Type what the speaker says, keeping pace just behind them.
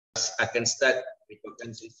akan start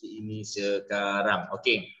rekodkan sesi ini sekarang.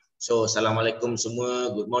 Okey. So, Assalamualaikum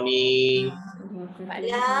semua. Good morning.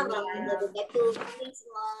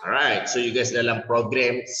 Alright, so you guys dalam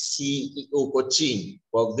program CEO Coaching.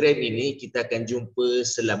 Program ini kita akan jumpa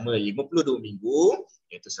selama 52 minggu,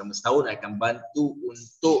 iaitu selama setahun akan bantu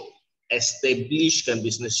untuk establishkan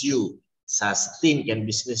business you, sustainkan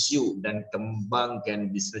business you dan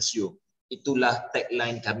kembangkan business you. Itulah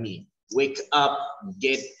tagline kami. Wake up,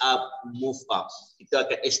 get up, move up. Kita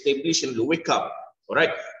akan establish dulu, wake up.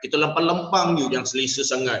 Alright, kita lempang-lempang you yang selesa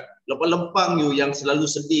sangat. Lempang-lempang you yang selalu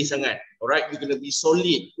sedih sangat. Alright, you kena be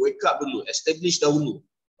solid. Wake up dulu, establish dahulu.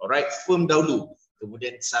 Alright, firm dahulu.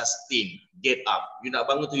 Kemudian sustain, get up. You nak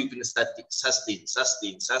bangun tu you kena sustain.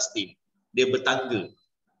 Dia bertangga.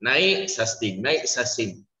 Naik, sustain.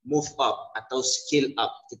 Move up atau scale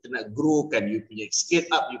up. Kita nak growkan you punya, scale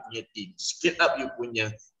up you punya team, scale up you punya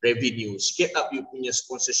revenue, scale up you punya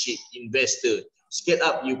sponsorship, investor, scale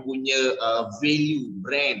up you punya value,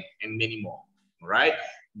 brand and many more. Alright.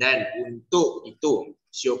 Dan untuk itu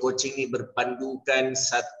CEO Coaching ni berpandukan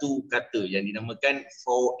satu kata yang dinamakan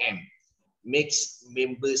 4M. Makes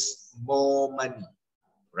members more money.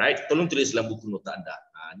 Right? Tolong tulis dalam buku nota anda.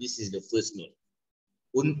 This is the first note.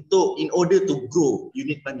 In order to grow, you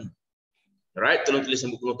need money. Right? Tolong tulis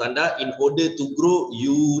dalam buku nota anda. In order to grow,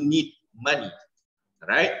 you need money.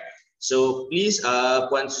 Right? So please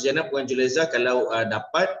Puan Suzana, Puan Juleza, kalau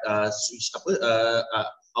dapat switch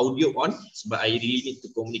audio on, sebab I really need to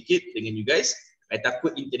communicate dengan you guys. I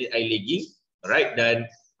takut internet I lagging. Right? Dan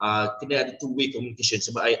kena ada two-way communication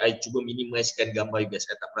sebab I cuba minimizekan gambar you guys.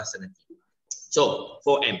 I tak perasan nanti. So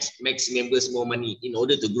 4M's, makes members more money. In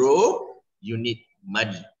order to grow, you need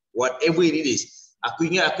money. Whatever it is. Aku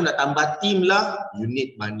ingat aku nak tambah team lah, you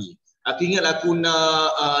need money. Aku ingat aku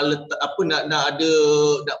nak nak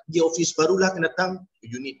pergi office barulah akan datang,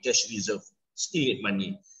 you need cash reserve. Still need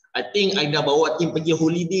money. I think I nak bawa team pergi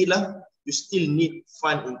holiday lah, you still need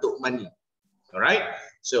fund untuk money. Alright?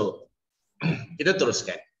 So kita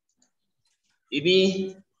teruskan. Ini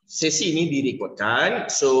sesi ini direkodkan,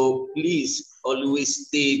 so please always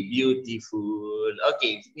stay beautiful.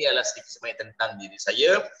 Okay, ini adalah sedikit sebanyak tentang diri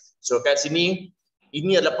saya. So kat sini,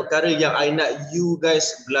 ini adalah perkara yang I nak you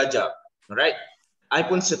guys belajar. Alright, I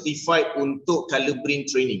pun certified untuk color brain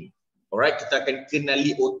training. Alright, kita akan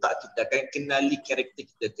kenali otak kita, akan kenali karakter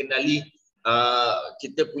kita, kenali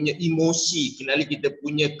kita punya emosi, kenali kita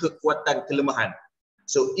punya kekuatan, kelemahan.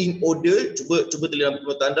 So in order, cuba tulis dalam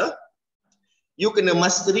buku nota anda, you kena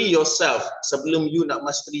mastery yourself sebelum you nak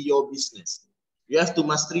mastery your business. You have to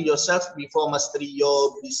mastery yourself before mastery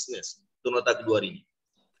your business. Itu nota kedua hari ini.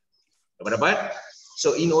 Dapat?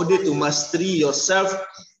 So in order to mastery yourself,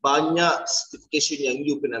 banyak certification yang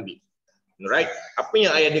you kena ambil. Alright? Apa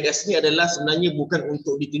yang I ada kat sini adalah sebenarnya bukan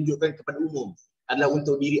untuk ditunjukkan kepada umum. Adalah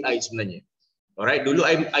untuk diri I sebenarnya. Alright? Dulu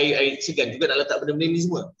I segan juga nak letak benda-benda ni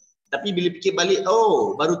semua. Tapi bila fikir balik,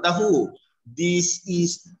 oh baru tahu. This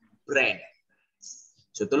is brand.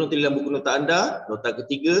 So tolong tulis dalam buku nota anda, nota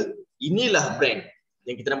ketiga, inilah brand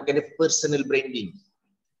yang kita namakan dia personal branding.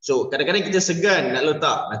 So kadang-kadang kita segan nak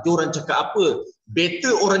letak, nanti orang cakap apa?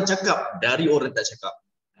 Better orang cakap dari orang tak cakap.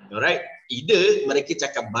 Alright? Either mereka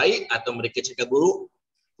cakap baik atau mereka cakap buruk,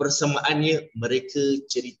 persamaannya mereka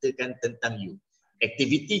ceritakan tentang you.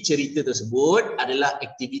 Aktiviti cerita tersebut adalah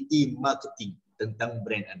aktiviti marketing tentang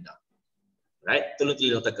brand anda. Right? Tolong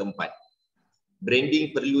tulis nota keempat.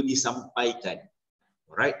 Branding perlu disampaikan.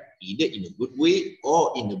 Alright, either in a good way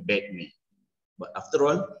or in a bad way. But after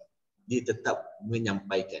all, dia tetap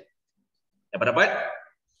menyampaikan. Dapat?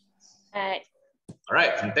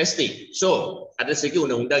 Alright, fantastic. So, ada segi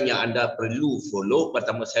undang-undang yang anda perlu follow.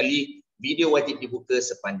 Pertama sekali, video wajib dibuka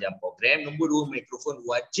sepanjang program. Nombor dua, mikrofon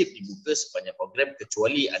wajib dibuka sepanjang program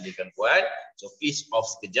kecuali ada gangguan. So, please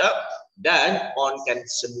off sekejap dan onkan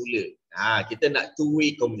semula. Kita nak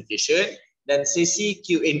two-way communication. Dan sesi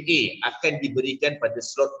Q&A akan diberikan pada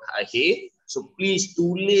slot akhir. So please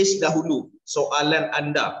tulis dahulu soalan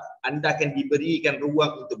anda. Anda akan diberikan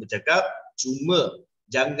ruang untuk bercakap. Cuma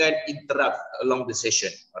jangan interrupt along the session.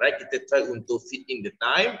 Alright, kita try untuk fit in the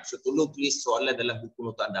time. So tolong tulis soalan dalam buku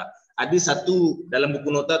nota anda. Ada satu, dalam buku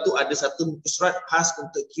nota tu ada satu muka surat khas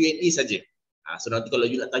untuk Q&A saja. So nanti kalau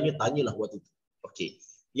you nak tanya, tanyalah waktu tu. Okay.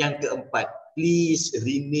 Yang keempat, please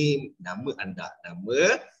rename nama anda.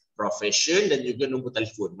 Nama, profession dan juga nombor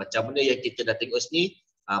telefon. Macam mana yang kita dah tengok sini,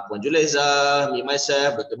 Puan Juleza,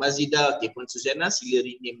 myself, Dr. Mazida, Puan Suzana, sila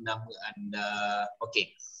rename nama anda.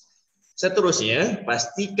 Okey. Seterusnya,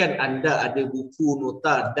 pastikan anda ada buku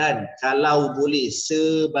nota dan kalau boleh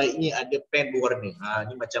sebaiknya ada pen berwarna.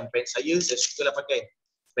 Ni macam pen saya sukalah pakai.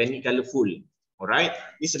 Pen ni colourful. Alright,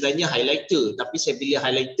 ini sebenarnya highlighter, tapi saya pilih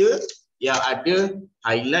highlighter yang ada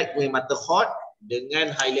highlight punya mata hot dengan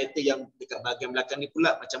highlighter yang dekat bahagian belakang ni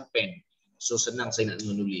pula macam pen. So senang saya nak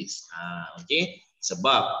menulis. Okay.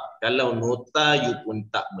 Sebab kalau nota you pun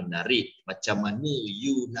tak menarik, macam mana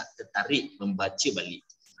you nak tertarik membaca balik?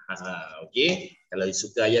 Okay. Kalau you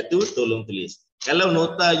suka ayat tu, tolong tulis. Kalau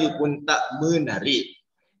nota you pun tak menarik,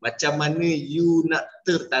 macam mana you nak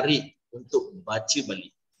tertarik untuk baca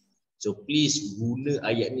balik? So please guna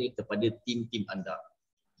ayat ni kepada tim-tim anda.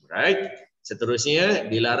 Right? Seterusnya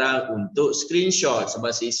dilarang untuk screenshot sebab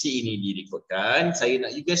sesi ini direkodkan. Saya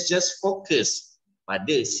nak you guys just fokus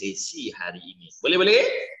pada sesi hari ini. Boleh?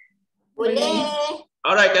 Boleh.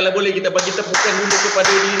 Alright, kalau boleh kita bagi tepukan dulu kepada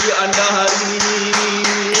diri anda hari ini.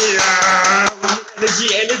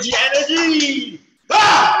 Energy.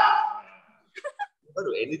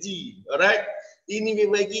 Baru energy. Alright. Ini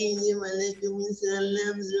berbagi.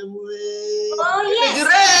 Waalaikumsalam semua. Oh yes.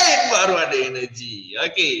 Great. Baru ada energy.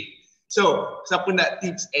 Okay. So, siapa nak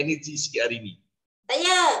tips energy sikit hari ni?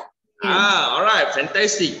 Saya. Alright,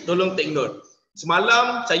 fantastic. Tolong take note.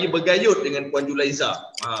 Semalam saya bergayut dengan Puan Julaiza.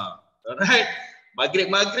 Alright.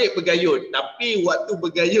 Maghrib-maghrib bergayut. Tapi waktu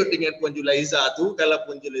bergayut dengan Puan Julaiza tu, kalau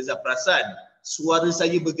Puan Julaiza perasan, suara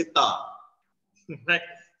saya bergetar. Right.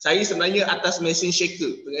 Saya sebenarnya atas mesin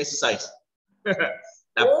shaker tengah exercise.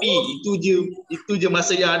 Tapi itu je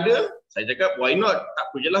masa yang ada. Saya cakap why not?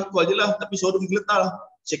 Tak apa je lah, keluar je lah. Tapi suara bergetar.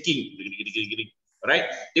 Shaking. Right?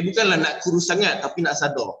 Dia bukanlah nak kurus sangat tapi nak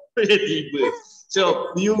sadar. Tiba.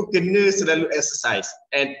 So you kena selalu exercise.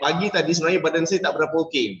 And pagi tadi sebenarnya badan saya tak berapa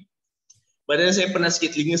okey. Badan saya panas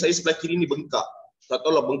sikit, telinga saya sebelah kiri ni bengkak. Tak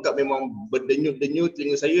tahulah bengkak memang berdenyut-denyut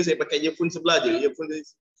telinga saya. Saya pakai earphone sebelah je. Earphone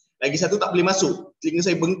lagi satu tak boleh masuk. Telinga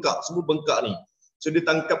saya bengkak, semua bengkak ni. So dia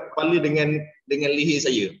tangkap kepala dengan leher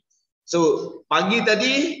saya. So pagi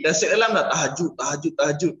tadi dah set alarm dah tahajud.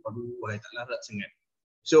 Aduh, tak larat sangat.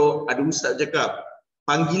 So ada ustaz cakap,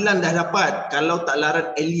 panggilan dah dapat, kalau tak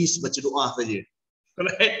larat at least baca doa saja.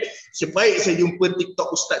 Right? Sebaik saya jumpa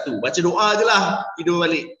TikTok ustaz tu, baca doa je lah, tidur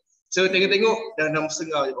balik. So tengok-tengok dah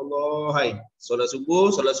 6.30, ya Allah, hai. Solat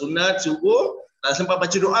subuh, solat sunat, subuh, tak sempat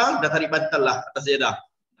baca doa, dah tarik bantal lah atas jadah.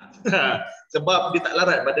 Sebab dia tak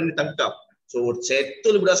larat, badan dia tangkap. So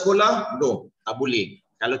settle budak sekolah, no, tak boleh.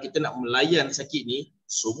 Kalau kita nak melayan sakit ni,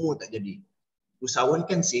 semua tak jadi. Usahawan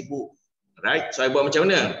kan sibuk. Right, so I buat macam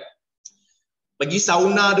mana? Pergi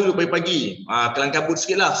sauna dulu pagi-pagi. Kelang kabut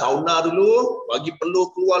sikit lah. Sauna dulu, bagi peluh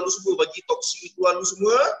keluar dulu semua, bagi toksik keluar dulu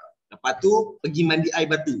semua. Lepas tu, pergi mandi air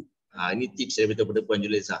batu. Ini tips saya betul pada Puan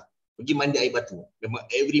Julaiza. Pergi mandi air batu. Memang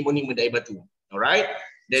every morning mandi air batu. Alright?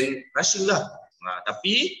 Dan rushing lah.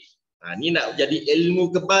 Tapi, ni nak jadi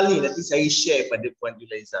ilmu kebal ni. Nanti saya share pada Puan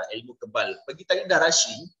Julaiza. Ilmu kebal. Pagi tadi dah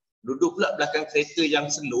rushing. Duduk pula belakang kereta yang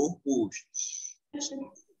slow. Push.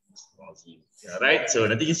 Alright, so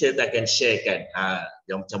nanti saya akan sharekan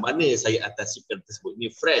macam mana saya atasi perkara tersebut. Ini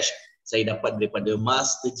fresh saya dapat daripada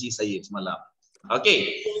Master G saya semalam.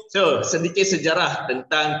 Okay, so sedikit sejarah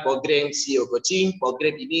tentang program CEO Coaching.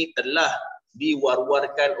 Program ini telah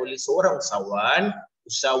diwar-warkan oleh seorang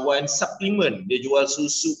usahawan suplemen. Dia jual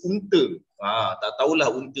susu unta. Tak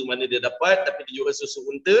tahulah unta mana dia dapat, tapi dia jual susu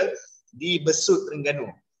unta di Besut,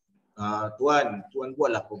 Terengganu. Tuan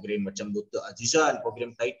buatlah program macam Dr. Azizan,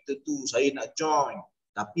 program title tu saya nak join.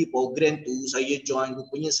 Tapi program tu saya join,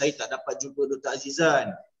 rupanya saya tak dapat jumpa Dr. Azizan.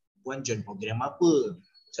 Puan join program apa?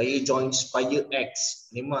 Saya join Spire X.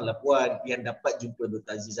 Memanglah puan, yang dapat jumpa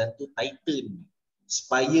Dr. Azizan tu title.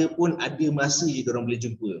 Spire pun ada masa je orang boleh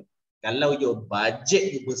jumpa. Kalau your budget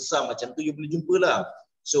you besar macam tu, you boleh jumpa lah.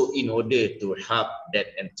 So in order to help that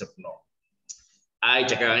entrepreneur, I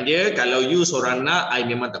cakap dengan dia, kalau you seorang nak, I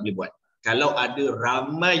memang tak boleh buat. Kalau ada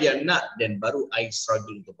ramai yang nak, then baru I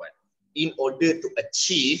struggle untuk buat. In order to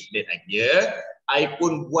achieve that idea, I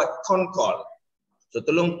pun buat con call. So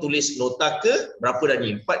tolong tulis nota ke, berapa dah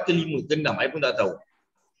ni? 4 ke 5 ke 6, I pun tak tahu.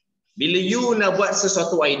 Bila you nak buat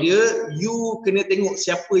sesuatu idea, you kena tengok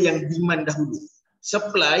siapa yang demand dahulu.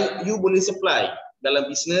 Supply, you boleh supply. Dalam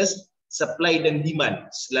bisnes, supply dan demand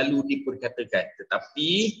selalu diperkatakan. Tetapi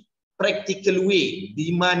practical way,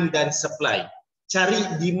 demand dan supply. Cari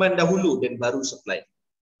demand dahulu dan baru supply.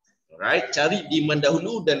 Alright, cari demand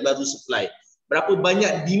dahulu dan baru supply. Berapa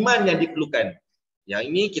banyak demand yang diperlukan? Yang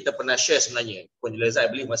ini kita pernah share sebenarnya. Puan Julaiza, I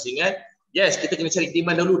believe masih ingat. Yes, kita kena cari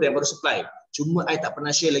demand dahulu dan baru supply. Cuma I tak pernah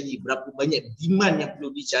share lagi berapa banyak demand yang perlu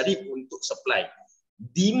dicari untuk supply.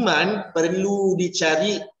 Demand perlu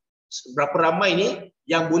dicari berapa ramai ni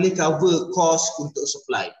yang boleh cover cost untuk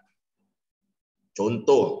supply.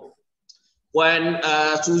 Contoh, Puan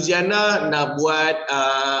Suziana nak buat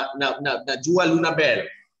nak jual Luna Bell.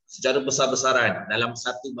 secara besar-besaran dalam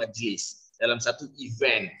satu majlis, dalam satu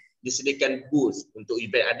event, disediakan booth untuk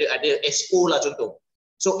event, ada expo lah contoh.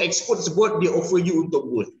 So expo tersebut dia offer you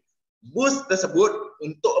untuk booth. Booth tersebut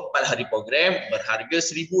untuk 4 hari program berharga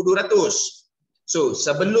 1,200. So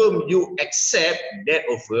sebelum you accept that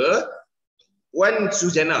offer, Wan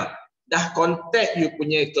Suzana dah contact you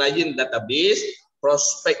punya client database,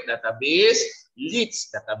 prospect database,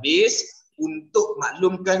 leads database untuk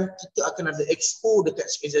maklumkan kita akan ada expo dekat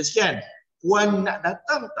sekian-sekian. Puan nak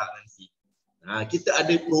datang tak nanti? Kita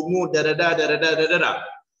ada promo darada.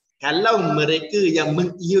 Kalau mereka yang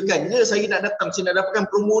mengiyakan, ya saya nak datang, saya nak dapatkan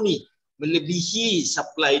promo ni, melebihi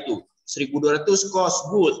supply tu, 1,200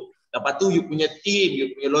 cost booth. Lepas tu you punya team,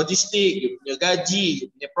 you punya logistik, you punya gaji, you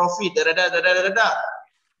punya profit,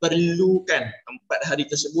 perlukan 4 hari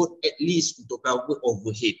tersebut at least untuk cover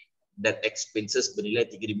overhead dan expenses bernilai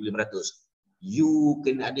 3,500. You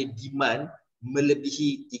kena ada demand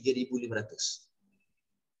melebihi 3,500.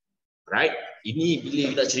 Right? Ini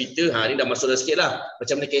bila kita cerita, ni dah masuk dah sikit lah.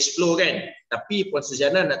 Macam mana cash flow kan. Tapi Puan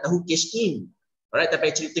Suzana nak tahu cash in. Alright,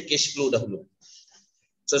 tapi cerita cash flow dahulu.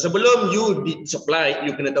 So sebelum you supply,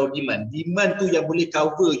 you kena tahu demand. Demand tu yang boleh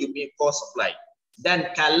cover you punya cost supply.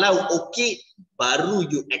 Dan kalau okay, baru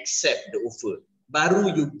you accept the offer.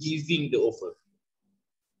 Baru you giving the offer.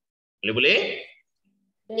 Boleh?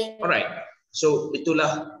 Alright. So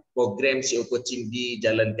itulah program CEO Coaching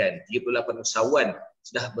dijalankan. 38 usahawan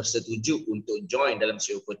sudah bersetuju untuk join dalam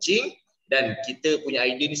CEO Coaching. Dan kita punya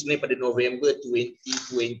idea ni sebenarnya pada November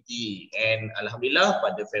 2020. And Alhamdulillah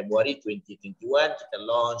pada Februari 2021 kita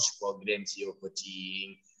launch program CEO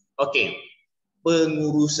Coaching. Okay,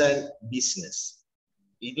 pengurusan bisnes.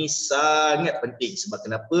 Ini sangat penting sebab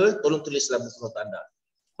kenapa? Tolong tulis dalam buku nota anda.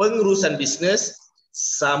 Pengurusan bisnes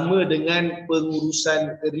sama dengan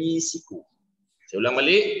pengurusan risiko. Saya ulang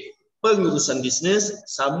balik. Pengurusan bisnes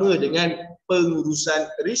sama dengan pengurusan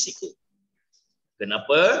risiko.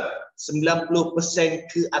 Kenapa? 90%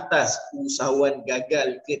 ke atas usahawan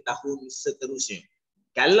gagal ke tahun seterusnya.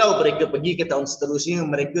 Kalau mereka pergi ke tahun seterusnya,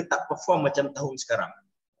 mereka tak perform macam tahun sekarang.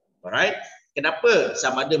 Alright? Kenapa?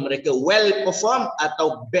 Sama ada mereka well perform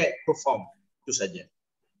atau bad perform. Itu saja.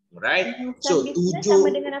 Alright? So, 7 sama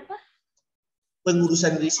dengan apa?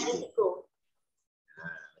 Pengurusan risiko.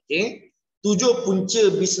 Okay? 7 punca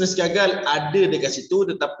bisnes gagal ada dekat situ,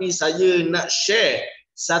 tetapi saya nak share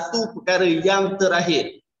satu perkara yang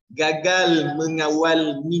terakhir. Gagal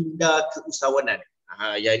mengawal minda keusahawanan.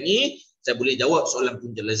 Yang ni saya boleh jawab soalan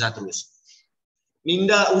Punca Lezah terus.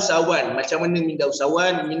 Minda usahawan, macam mana minda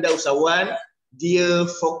usahawan? Minda usahawan dia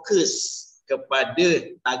fokus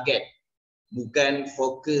kepada target, bukan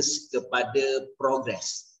fokus kepada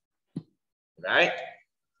progress. Right?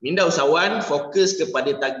 Minda usahawan fokus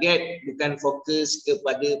kepada target, bukan fokus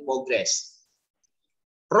kepada progress.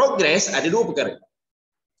 Progress ada 2 perkara.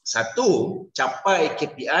 Satu, capai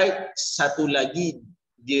KPI. Satu lagi,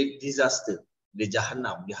 dia disaster. Dia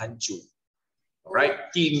jahanam, dia hancur. Alright,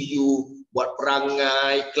 team you buat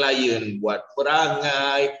perangai, klien buat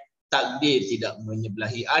perangai, takdir tidak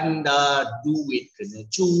menyebelahi anda, duit kena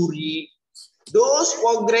curi. Those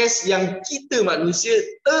progress yang kita manusia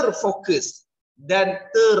terfokus dan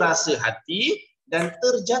terasa hati dan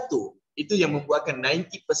terjatuh. Itu yang membuatkan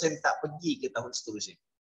 90% tak pergi ke tahun seterusnya.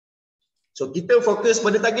 So kita fokus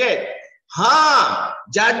pada target.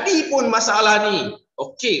 Jadi pun masalah ni.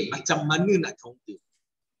 Okey, macam mana nak counter?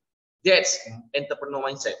 That's entrepreneur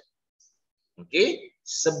mindset. Okey,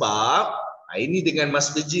 sebab ini dengan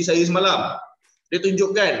Master G saya semalam. Dia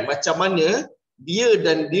tunjukkan macam mana dia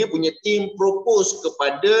dan dia punya team propose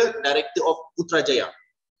kepada Director of Putrajaya.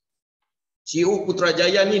 CEO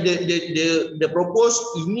Putrajaya ni dia propose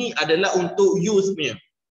ini adalah untuk youth punya.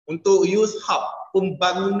 Untuk youth hub,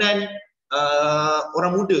 pembangunan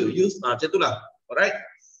orang muda, youth, macam itulah. Alright.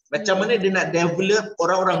 Macam mana dia nak develop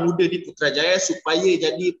orang-orang muda di Putrajaya supaya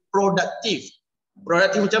jadi produktif.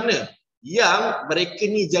 Produktif macam mana? Yang mereka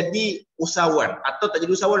ni jadi usahawan atau tak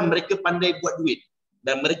jadi usahawan, mereka pandai buat duit.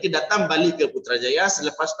 Dan mereka datang balik ke Putrajaya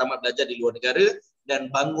selepas tamat belajar di luar negara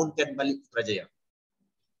dan bangunkan balik Putrajaya.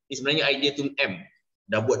 Ini sebenarnya idea Tun M.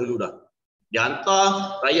 Dah buat dulu dah. Dia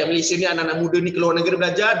hantar rakyat Malaysia ni, anak-anak muda ni keluar negara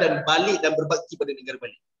belajar dan balik dan berbakti pada negara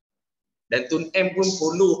balik. Dan Tun M pun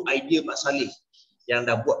follow idea Mak Saleh yang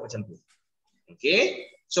dah buat macam tu. Okay.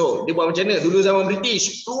 So, dia buat macam mana? Dulu zaman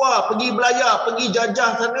British, keluar, pergi belayar, pergi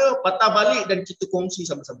jajah sana, patah balik dan kita kongsi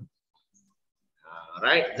sama-sama.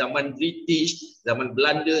 Right? Zaman British, zaman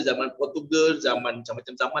Belanda, zaman Portugal, zaman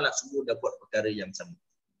macam-macam zaman lah, semua dah buat perkara yang sama.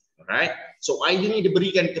 Alright? So, idea ni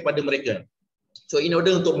diberikan kepada mereka. So, in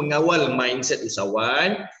order untuk mengawal mindset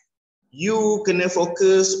usahawan, you kena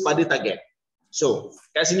fokus pada target. So,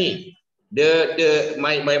 kat sini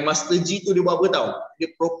my Master G tu dia buat apa tahu? Dia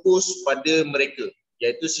propose pada mereka,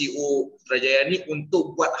 iaitu CEO Putrajaya ni,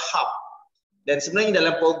 untuk buat hub. Dan sebenarnya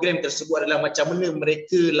dalam program tersebut adalah macam mana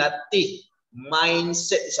mereka latih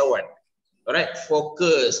mindset usahawan. Alright,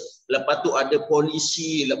 fokus. Lepas tu ada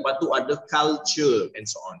polisi, lepas tu ada culture and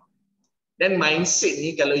so on. Dan mindset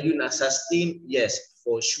ni kalau you nak sustain, yes,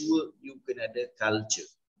 for sure you kena ada culture.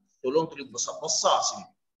 Tolong tulis besar-besar sini.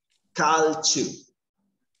 Culture.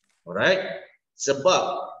 Alright. Sebab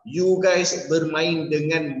you guys bermain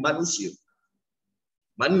dengan manusia.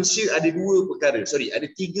 Manusia ada ada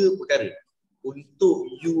 3 perkara untuk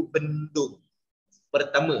you bendung.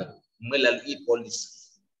 Pertama, melalui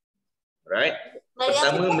polisi. Alright.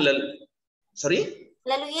 Pertama melalui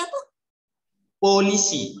Melalui apa?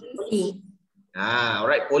 Polisi.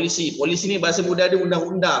 Alright, polisi. Polisi ni bahasa mudah dia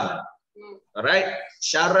undang-undang. Alright,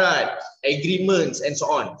 syarat, agreements and so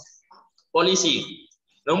on. Polisi.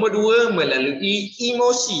 Nombor 2, melalui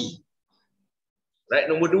emosi. Right,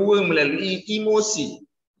 nombor 2 melalui emosi.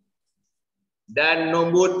 Dan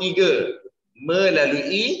nombor 3,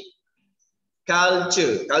 melalui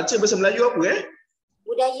culture. Culture bahasa Melayu apa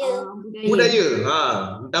Budaya.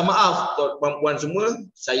 Minta maaf tuan-puan semua,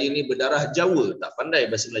 saya ni berdarah Jawa, tak pandai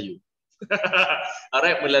bahasa Melayu.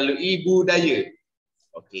 Alright, melalui budaya.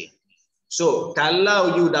 Okey. So,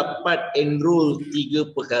 kalau you dapat enroll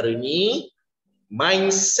 3 perkara ni,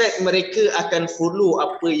 mindset mereka akan follow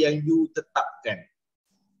apa yang you tetapkan.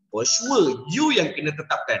 For sure, you yang kena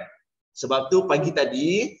tetapkan. Sebab tu pagi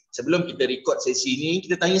tadi, sebelum kita record sesi ni,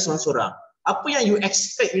 kita tanya seorang-seorang, apa yang you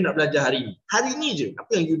expect you nak belajar hari ni? Hari ni je,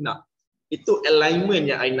 apa yang you nak? Itu alignment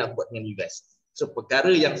yang I nak buat dengan you guys. So,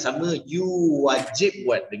 perkara yang sama, you wajib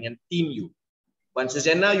buat dengan team you. Puan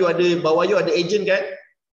Susanna, you ada, bawah you ada agent kan?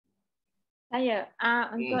 Saya,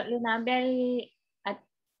 untuk ambil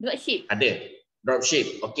dropship. Ada,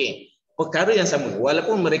 dropship, okey. Perkara yang sama,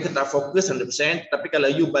 walaupun mereka tak fokus 100%, tapi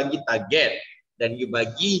kalau you bagi target dan you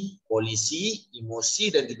bagi polisi,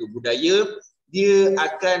 emosi dan juga budaya, dia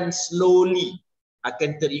akan slowly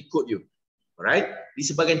akan terikut you. Alright?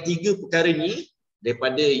 Disebabkan 3 perkara ni,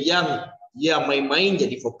 daripada yang main-main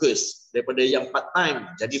jadi fokus, daripada yang part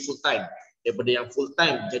time jadi full time, daripada yang full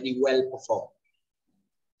time jadi well perform.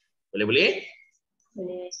 Boleh?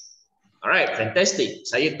 Boleh. Alright, fantastic.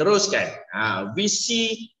 Saya teruskan.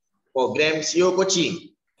 VC program CEO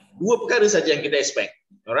coaching. 2 perkara saja yang kita expect.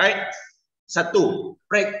 Alright. 1,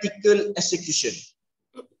 practical execution.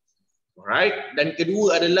 Alright. Dan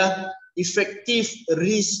kedua adalah effective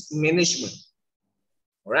risk management.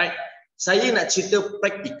 Alright. Saya nak cerita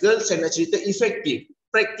practical, saya nak cerita efektif.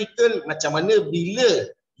 Practical macam mana bila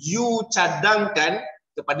you cadangkan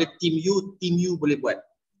kepada team you boleh buat.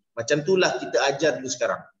 Macam itulah kita ajar dulu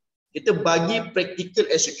sekarang. Kita bagi practical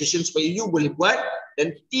execution supaya you boleh buat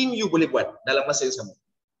dan team you boleh buat dalam masa yang sama.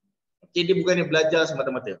 Okey, dia bukannya belajar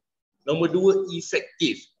semata-mata. Nombor 2,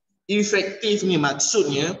 efektif. Efektif ni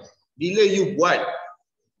maksudnya bila you buat,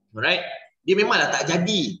 alright, dia memanglah tak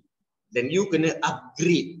jadi dan you kena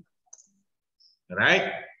upgrade.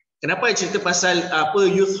 Alright. Kenapa saya cerita pasal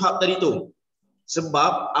youth hub tadi tu?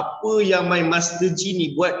 Sebab apa yang my Master G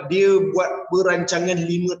ni buat, dia buat perancangan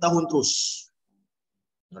 5 tahun terus.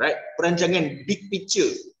 Alright, perancangan big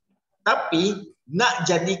picture. Tapi nak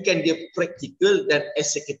jadikan dia praktikal dan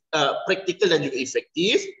praktikal dan juga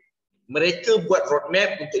efektif, mereka buat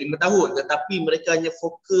roadmap untuk 5 tahun, tetapi mereka hanya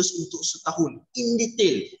fokus untuk setahun, in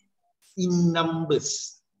detail, in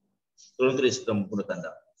numbers. Tolong tulis tanda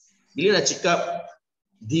tanda. Bila nak cakap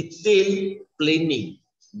detail planning,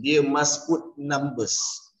 dia must put numbers.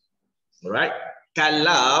 Alright.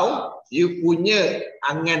 Kalau you punya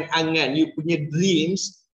angan-angan, you punya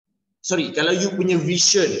dreams, kalau you punya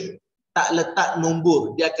vision tak letak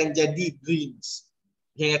nombor, dia akan jadi dreams,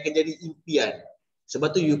 yang akan jadi impian.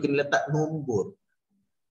 Sebab tu you kena letak nombor.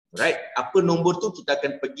 Alright. Apa nombor tu kita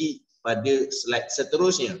akan pergi pada slide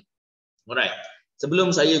seterusnya. Alright.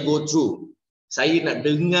 Sebelum saya go through, saya nak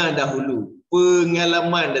dengar dahulu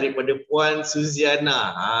pengalaman daripada Puan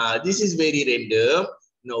Suziana. This is very random,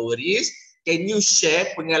 no worries. Can you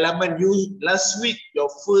share pengalaman you last week, your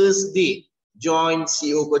first day join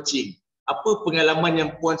CEO coaching? Apa pengalaman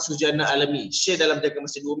yang Puan Suziana alami? Share dalam jangka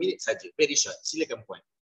masa 2 minit saja. Very short. Silakan Puan.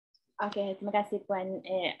 Okey, terima kasih Puan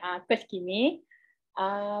Coach Kimmie.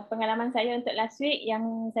 Pengalaman saya untuk last week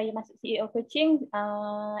yang saya masuk CEO coaching,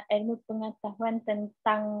 ilmu pengetahuan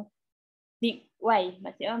tentang big why,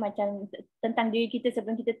 maksudnya macam tentang diri kita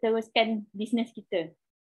sebelum kita teruskan bisnes kita.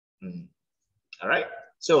 Alright.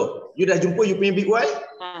 So, you dah jumpa you punya big why?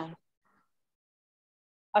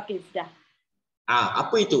 Okey, sudah.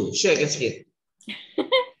 Apa itu? Sharekan sikit.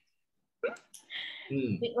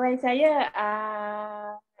 Big why saya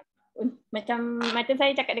macam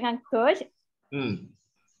saya cakap dengan coach,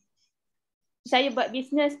 saya buat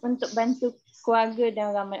bisnes untuk bantu keluarga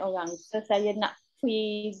dan ramai orang. So saya nak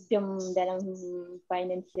freedom dalam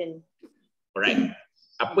financial. Alright.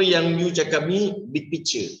 Apa yang you cakap ni big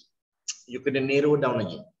picture. You kena narrow down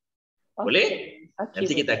lagi. Boleh?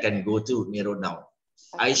 Nanti kita akan go to narrow down.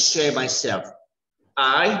 I share myself.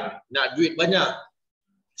 I nak duit banyak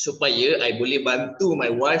supaya I boleh bantu my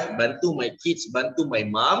wife, bantu my kids, bantu my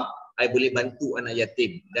mom, I boleh bantu anak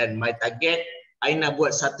yatim. Dan my target, I nak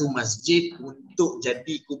buat satu masjid untuk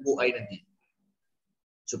jadi kubur I nanti.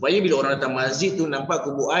 Supaya bila orang datang masjid tu nampak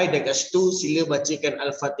kubur I dan kat situ sila bacakan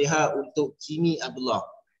Al-Fatihah untuk Kimmie Abdullah.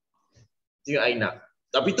 Itu yang I nak.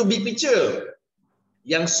 Tapi tu big picture.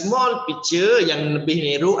 Yang small picture, yang lebih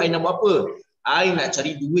narrow, I nak buat apa? I nak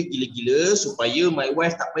cari duit gila-gila supaya my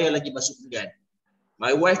wife tak payah lagi masuk pinggan.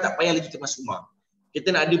 My wife tak payah lagi kemas rumah. Kita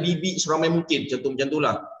nak ada bibi seramai mungkin. Contoh macam tu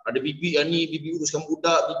lah. Ada bibi yang ni, bibi uruskan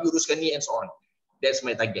budak, bibi uruskan ni and so on. That's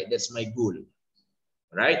my target. That's my goal.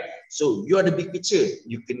 Right? So, you are the big picture.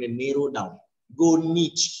 You kena narrow down. Go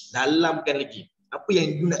niche. Dalamkan lagi. Apa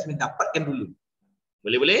yang you nak kena dapatkan dulu.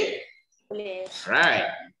 Boleh-boleh? Boleh. Right.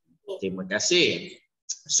 Terima kasih.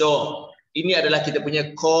 So, ini adalah kita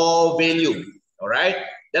punya core value. Alright?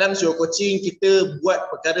 Dalam CEO coaching, kita buat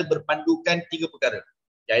perkara berpandukan 3 perkara.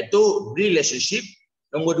 Iaitu relationship,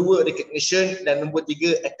 nombor 2 recognition dan nombor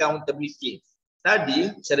 3 accountability.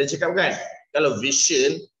 Tadi saya dah cakap kan, kalau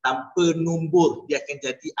vision tanpa nombor dia akan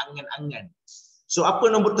jadi angan-angan. So apa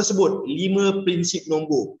nombor tersebut? 5 prinsip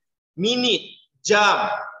nombor. Minit, jam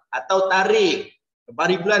atau tarikh. Berapa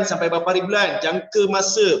hari bulan sampai berapa hari bulan, jangka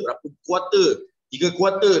masa, berapa kuarter, 3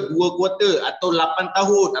 kuarter, 2 kuarter atau 8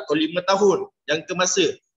 tahun atau 5 tahun jangka masa.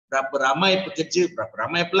 Berapa ramai pekerja, berapa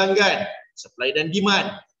ramai pelanggan, supply dan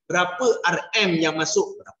demand, berapa RM yang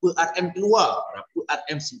masuk, berapa RM keluar, berapa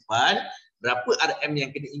RM simpan, berapa RM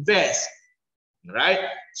yang kena invest. Right?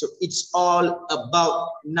 So it's all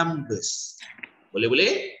about numbers.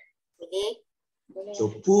 Boleh-boleh? Boleh.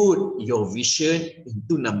 So put your vision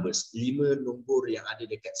into numbers. 5 nombor yang ada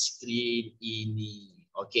dekat skrin ini.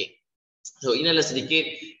 Okay. So ini adalah sedikit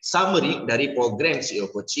summary dari program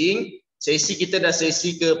CEO Coaching. Sesi kita dah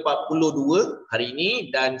sesi ke-42 hari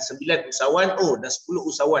ini dan 9 usahawan, dan 10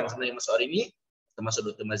 usahawan sebenarnya masuk hari ini, termasuk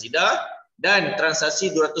Dr. Mazidah, dan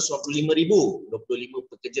transaksi 255,000. 25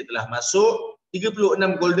 pekerja telah masuk, 36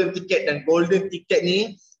 golden ticket, dan golden ticket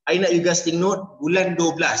ni I nak you guys take note, bulan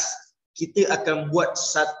 12 kita akan buat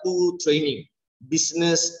satu training,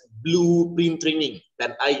 business blueprint training,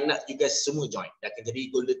 dan I nak you guys semua join. Dia akan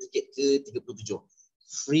jadi golden ticket ke-37.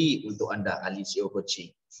 Free untuk anda ahli CEO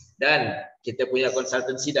Coaching. Dan kita punya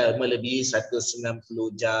konsultansi dah melebihi 190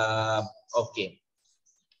 jam. Okey.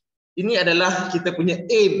 Ini adalah kita punya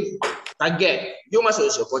aim, target. You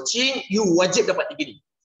masuk CEO Coaching, you wajib dapat 3 ni.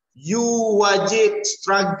 You wajib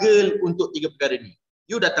struggle untuk 3 perkara ni.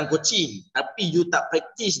 You datang coaching tapi you tak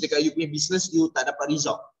praktis dekat you punya business, you tak dapat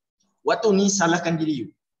result. Waktu ni salahkan diri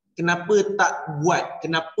you. Kenapa tak buat?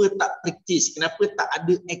 Kenapa tak praktis? Kenapa tak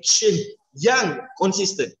ada action yang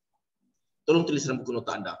konsisten? Tolong tulis dalam buku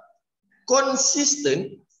nota anda.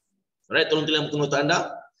 Konsisten, right? Tolong tulis dalam buku nota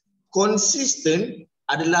anda. Konsisten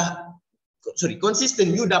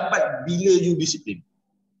you dapat bila you disiplin.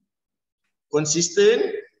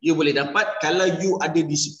 Konsisten you boleh dapat kalau you ada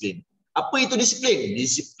disiplin. Apa itu disiplin?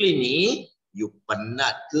 Disiplin ni, you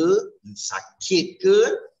penat ke, you sakit ke,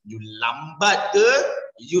 you lambat ke,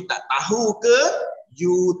 you tak tahu ke,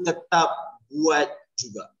 you tetap buat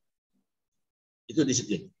juga. Itu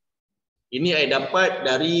disiplin. Ini saya dapat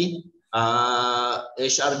dari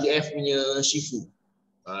HRDF punya Shifu,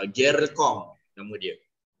 Gercom nama dia.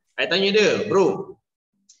 Saya tanya dia, bro,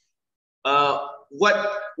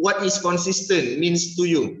 what is consistent means to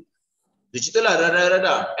you? Dia cerita lah,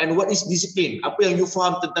 rada-rada. And what is discipline? Apa yang you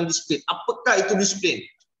faham tentang disiplin? Apakah itu disiplin?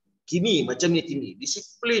 Kimmie, macam ni Kimmie.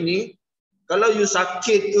 Disiplin ni, kalau you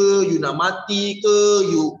sakit ke, you nak mati ke,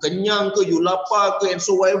 you kenyang ke, you lapar ke, and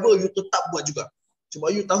so whatever, you tetap buat juga.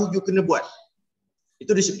 Sebab you tahu you kena buat.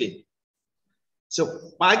 Itu disiplin.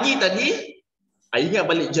 So, pagi tadi, I ingat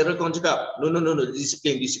balik Jericon cakap, no,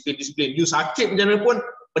 disiplin. You sakit macam mana pun,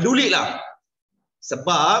 pedulilah.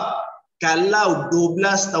 Sebab, kalau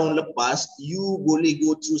 12 tahun lepas, you boleh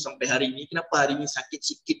go through sampai hari ni, kenapa hari ni sakit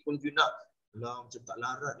sikit pun you nak, macam tak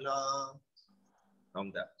larat lah.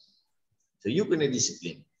 Faham tak? So, you kena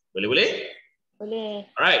disiplin. Boleh? Boleh.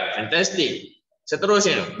 Alright, fantastic.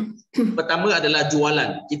 Seterusnya, pertama adalah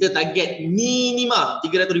jualan. Kita target minima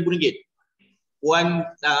RM300,000.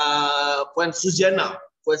 Puan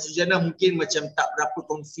Suziana mungkin macam tak berapa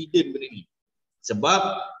confident benda ni. Sebab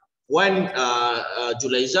Puan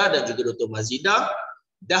Julaiza dan juga Dr. Mazidah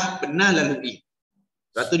dah pernah lalui.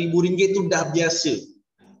 RM100,000 tu dah biasa.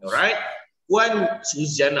 Alright. Puan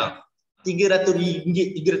Suziana,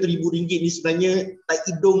 RM300,000 ni sebenarnya tak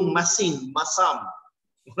hidung masing, masam.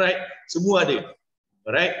 Alright. Semua ada.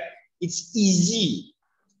 Alright. It's easy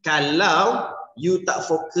kalau you tak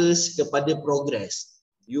fokus kepada progress.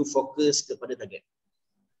 You fokus kepada target.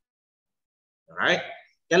 Alright.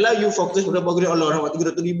 Kalau you fokus pada progress, Allah rahmat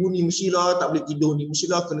RM300,000 ni mestilah tak boleh tidur ni,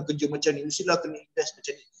 mestilah kena kerja macam ni, mestilah kena invest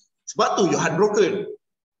macam ni. Sebab tu you heartbroken.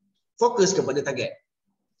 Fokus kepada target.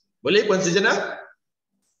 Boleh Puan Sujana?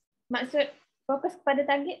 Maksud fokus kepada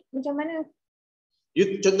target macam mana?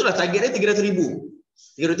 You, contohlah target dia RM300,000.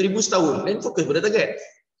 RM300,000 setahun. Dan fokus pada target.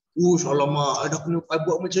 Alamak, dah kena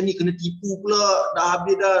buat macam ni, kena tipu pula, dah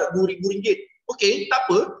habis dah RM2,000. Okey, tak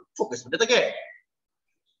apa. Fokus pada target.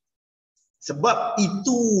 Sebab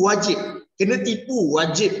itu wajib. Kena tipu,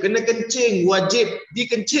 wajib. Kena kencing, wajib.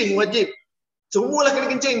 Dikencing, wajib. Semualah kena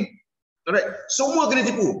kencing. Alright. Semua kena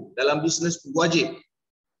tipu. Dalam bisnes wajib.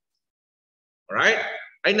 Alright.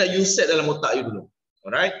 I nak you set dalam otak you dulu.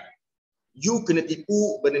 Alright. You kena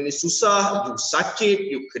tipu, benda ni susah, you sakit,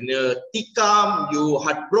 you kena tikam, you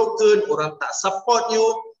heartbroken, orang tak support you,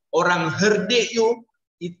 orang herdik you.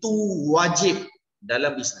 Itu wajib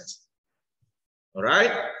dalam bisnes.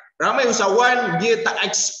 Alright. Ramai usahawan dia tak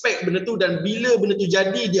expect benda tu dan bila benda tu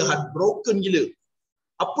jadi dia heartbroken gila.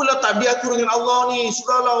 Apalah tak biar aku dengan Allah ni,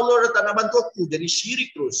 sudahlah Allah dah tak nak bantu aku, jadi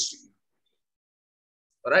syirik terus.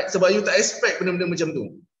 Alright, sebab you tak expect benda-benda macam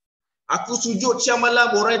tu. Aku sujud siang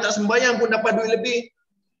malam, orang yang tak sembahyang pun dapat duit lebih.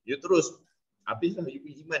 You terus habislah you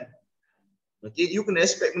punya iman. Okay, you kena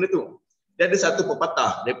expect benda tu. Dia ada satu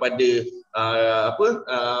pepatah daripada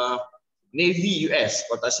Navy US,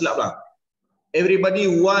 kalau tak silap lah. Everybody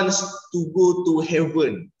wants to go to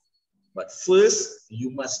heaven, but first you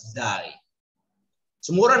must die.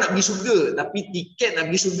 Semua orang nak pergi syurga, tapi tiket nak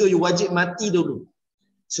pergi syurga you wajib mati dahulu.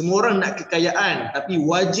 Semua orang nak kekayaan, tapi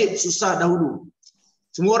wajib susah dahulu.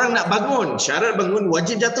 Semua orang nak bangun, syarat bangun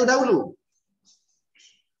wajib jatuh dahulu.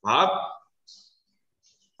 Faham?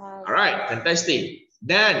 Alright, fantastic.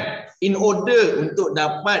 Dan in order untuk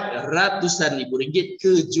dapat ratusan ribu ringgit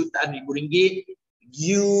ke jutaan ribu ringgit,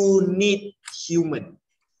 you need human.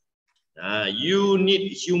 You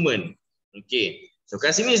need human. Okay. So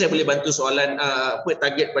kat sini saya boleh bantu soalan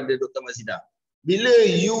target pada Dr. Mazidah. Bila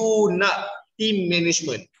you nak team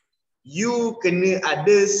management, you kena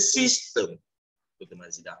ada sistem, Dr.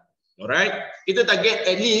 Mazidah. Alright. Kita target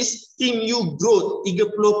at least team you grow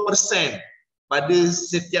 30% pada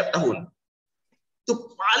setiap tahun.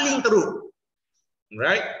 Itu paling teruk.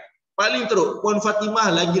 Alright. Paling teruk. Puan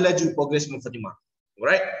Fatimah lagi laju progress Puan Fatimah.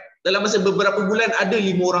 Alright. Dalam masa beberapa bulan ada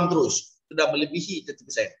 5 orang terus. Sudah melebihi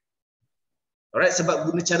 30%. Alright, sebab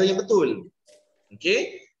guna cara yang betul.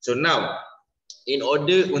 Okay. So now, in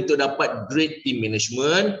order untuk dapat great team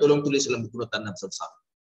management, tolong tulis dalam buku nota 6 besar.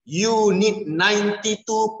 You need 92%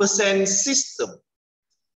 system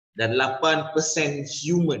dan 8%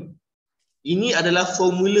 human. Ini adalah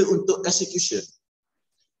formula untuk execution.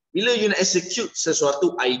 Bila you nak execute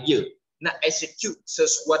sesuatu idea, nak execute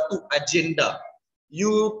sesuatu agenda,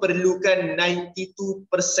 you perlukan 92%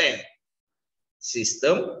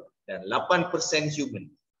 system dan 8% human.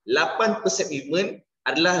 8% human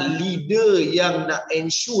adalah leader yang nak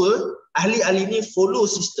ensure ahli-ahli ni follow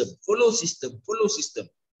system, follow system, follow system.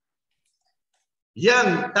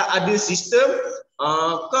 Yang tak ada sistem,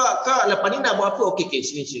 kak lepas ni nak buat apa? Okey,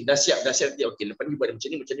 sini. Dah siap. Okey, lepas ni buat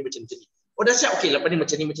macam ni. Oh, dah siap. Okey, lepas ni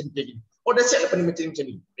macam ni. Oh, dah siap, lepas ni macam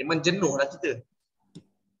ni. Memang jenuh lah kita.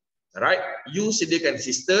 Alright, you sediakan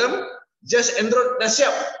sistem, just enroll, dah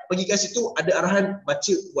siap, pergi kat situ ada arahan,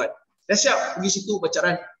 baca, buat. Dah siap, pergi situ baca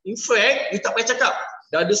arahan. In fact, you tak payah cakap,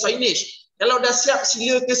 dah ada signage. Kalau dah siap,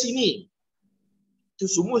 sila ke sini.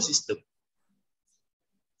 Itu semua sistem.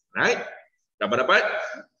 Right? Dapat?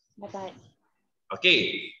 Dapat.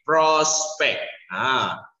 Okay, prospek.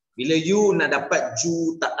 Bila you nak dapat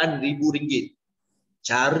jutaan ribu ringgit,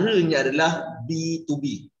 caranya adalah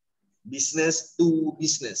B2B. Business to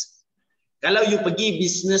business. Kalau you pergi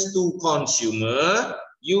business to consumer,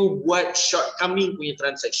 you buat shortcoming punya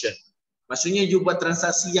transaction. Maksudnya you buat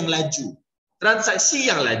transaksi yang laju. Transaksi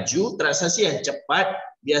yang laju, transaksi yang cepat,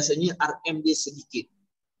 biasanya RM dia sedikit.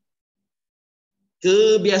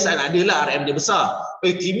 Kebiasaan adalah RM dia besar.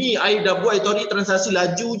 Kimmie, I dah buat hari transaksi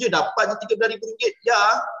laju je, dapat je RM13,000. Ya,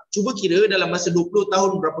 cuba kira dalam masa 20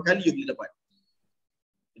 tahun berapa kali you boleh dapat.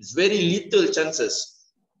 It's very little chances.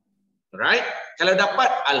 Right? Kalau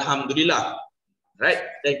dapat, alhamdulillah. Right?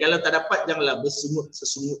 Dan kalau tak dapat, janganlah bersungut,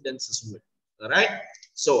 sesungut dan sesungut. Alright?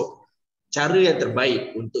 So, cara yang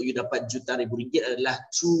terbaik untuk you dapat jutaan ribu ringgit adalah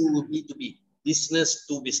through B2B, business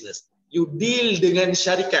to business. You deal dengan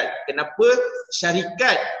syarikat. Kenapa?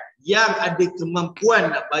 Syarikat yang ada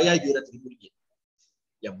kemampuan nak bayar you RM100,000.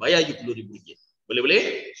 Yang bayar you RM10,000. Boleh?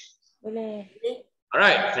 Boleh.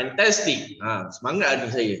 Alright, fantastic. Semangat hari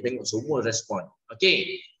saya. Tengok semua respon.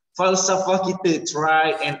 Okay. Falsafah kita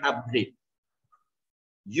try and upgrade.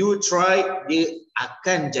 You try, dia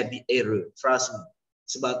akan jadi error. Trust me.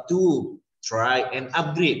 Sebab tu try and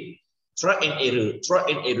upgrade. Try and error, try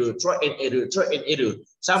and error, try and error, try and error.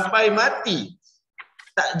 Sampai mati.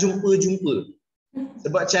 Tak jumpa-jumpa.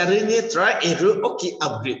 Sebab caranya try, error, okay,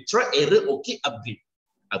 upgrade. Try, error, okay, upgrade.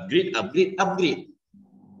 Upgrade, upgrade, upgrade.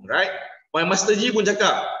 Right? Puan Master G pun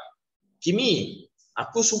cakap, Kimmie,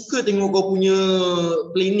 aku suka tengok kau punya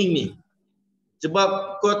planning ni.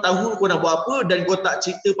 Sebab kau tahu kau nak buat apa dan kau tak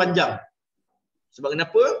cerita panjang. Sebab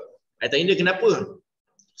kenapa? Saya tanya dia kenapa?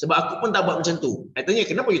 Sebab aku pun tak buat macam tu. Saya tanya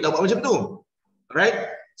kenapa you tak buat macam tu? Right?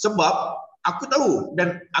 Sebab aku tahu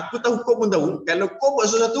dan aku tahu kau pun tahu kalau kau buat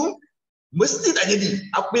sesuatu mesti tak jadi.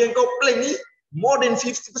 Apa yang kau plan ni more than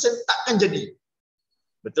 50% takkan jadi.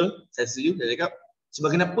 Betul? Saya setuju. Saya cakap. Sebab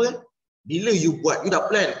kenapa? Bila you buat, you dah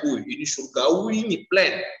plan. Ini syurgawi ni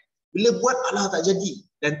plan. Bila buat, alah tak jadi.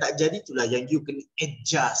 Dan tak jadi itulah yang you kena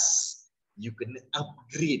adjust. You kena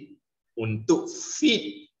upgrade untuk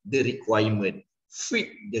fit the requirement,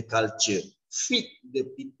 fit the culture, fit the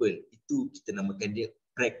people. Itu kita namakan dia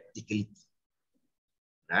practicality.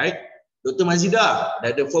 Right? Dr. Mazidah dah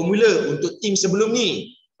ada formula untuk tim sebelum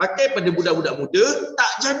ni. Pakai pada budak-budak muda,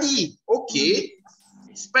 tak jadi. Okay.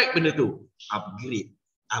 Respect benda tu. Upgrade,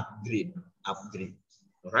 upgrade, upgrade.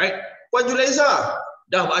 Alright. Puan Julaiza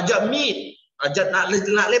dah ajak meet, ajak nak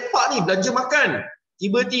lepak ni, belanja makan.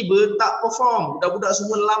 Tiba-tiba tak perform. Budak-budak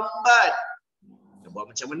semua lambat. Buat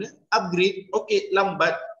macam mana? Upgrade. Okay,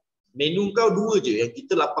 lambat. Menu kau 2 je. Yang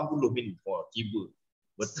kita 80 menu. Wah, tiba.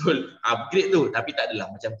 Betul. Upgrade tu. Tapi tak adalah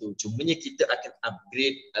macam tu. Cumanya kita akan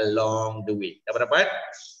upgrade along the way. Dapat?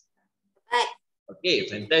 Okay,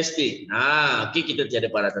 fantastic. Okay, kita tiada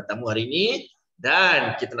para tetamu hari ini.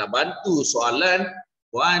 Dan kita nak bantu soalan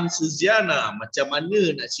Puan Suziana. Macam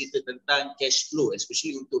mana nak cerita tentang cash flow.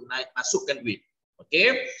 Especially untuk masukkan duit.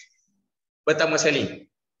 Okay. Pertama sekali,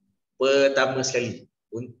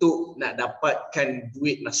 untuk nak dapatkan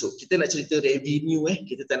duit masuk, kita nak cerita revenue,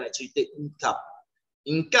 kita tak nak cerita income.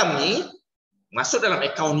 Income ni masuk dalam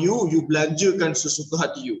akaun you belanjakan sesuka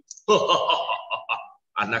hati you.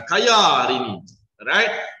 Anak kaya hari ni.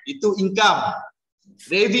 Right? Itu income.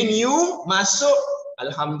 Revenue masuk,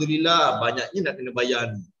 alhamdulillah, banyaknya nak kena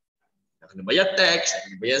bayar ni. Nak kena bayar tax, nak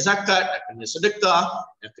kena bayar zakat, nak kena sedekah,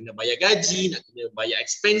 nak kena bayar gaji, nak kena bayar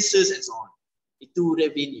expenses and so on. Itu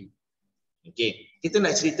revenue. Okay, kita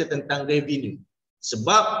nak cerita tentang revenue.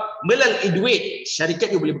 Sebab melalui duit, syarikat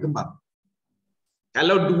you boleh berkembang.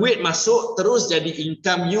 Kalau duit masuk terus jadi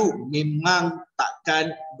income you, memang takkan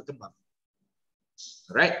berkembang.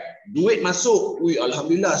 Right? Duit masuk,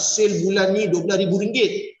 alhamdulillah, sale bulan ni RM12,000.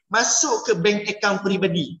 Masuk ke bank account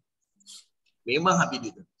peribadi. Memang habis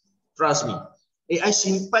duit tu. Trust me. I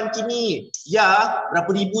simpan Kimmie. Ya, berapa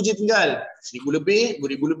ribu je tinggal? 1,000 lebih,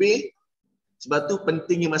 2,000 lebih. Sebab tu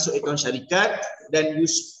pentingnya masuk akaun syarikat dan you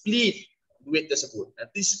split duit tersebut.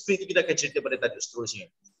 Nanti split kita akan cerita pada tajuk seterusnya.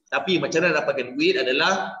 Tapi macam mana dapatkan duit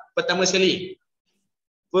adalah pertama sekali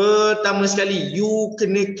you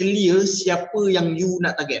kena clear siapa yang you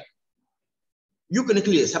nak target. You kena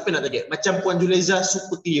clear siapa nak target. Macam Puan Julaiza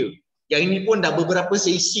super clear. Yang ini pun dah beberapa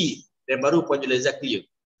sesi dan baru Puan Julaiza clear.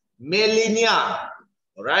 Millennia.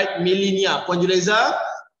 Alright, millennia. Puan Julaiza,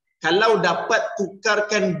 kalau dapat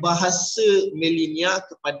tukarkan bahasa millennia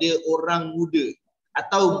kepada orang muda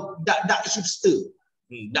atau dak-dak hipster.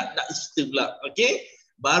 Dak-dak hipster pula. Okey?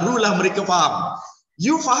 Barulah mereka faham.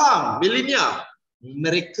 You faham millennia.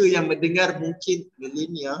 Mereka yang mendengar mungkin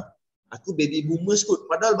millennia, aku baby boomers kot.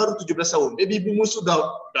 Padahal baru 17 tahun. Baby boomers tu dah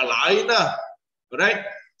lain dah. Alright?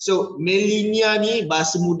 So millennia ni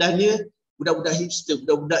bahasa mudahnya budak-budak hipster,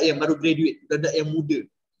 budak-budak yang baru graduate, budak-budak yang muda.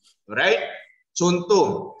 Alright?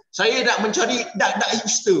 Contoh, saya nak mencari dak-dak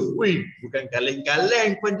hipster. Bukan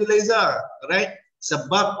kaleng-kaleng Puan Julaiza. Alright?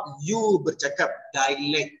 Sebab you bercakap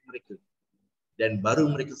dialek mereka. Dan baru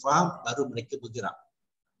mereka faham, baru mereka bergerak.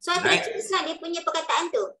 So, right? Tulislah dia punya perkataan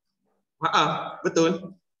tu.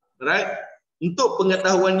 Betul. Right? Untuk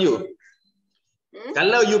pengetahuan you,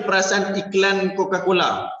 kalau you perasan iklan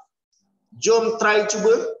Coca-Cola, jom try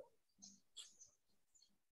cuba.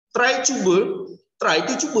 Try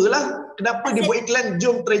tu cubalah. Kenapa dia buat iklan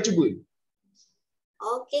jom try cuba?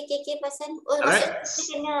 Okey, pasal maksud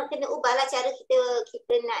kita kena ubahlah cara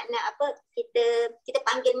kita nak apa, kita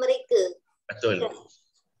panggil mereka. Betul.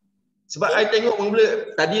 Sebab I tengok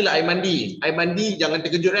mula tadilah air mandi. Air mandi jangan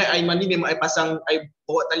terkejut air mandi memang I pasang, I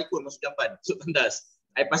bawa telefon masuk jamban, masuk tandas.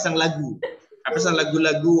 I pasang lagu. I pasang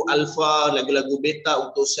lagu-lagu alpha, lagu-lagu beta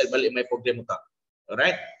untuk set balik my program otak.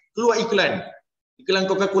 Alright. Keluar iklan.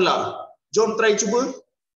 Iklan Coca-Cola. Jom try cuba.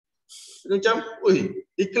 Macam,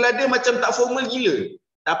 iklan dia macam tak formal gila.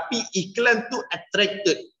 Tapi iklan tu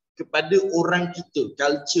attracted kepada orang kita,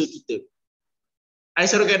 culture kita. I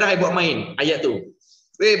selalu kadang I buat main ayat tu.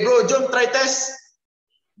 Weh bro, jom try test.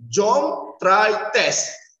 Jom try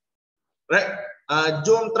test. Right?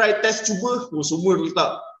 Jom try test cuba. Semua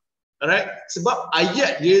letak. Alright? Sebab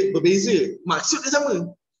ayat dia berbeza. Maksud dia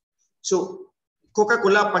sama. So,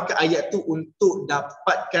 Coca-Cola pakai ayat tu untuk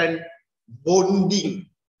dapatkan bonding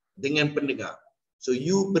dengan pendengar. So,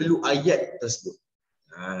 you perlu ayat tersebut.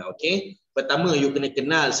 Okay. Pertama, you kena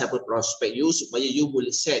kenal siapa prospek you supaya you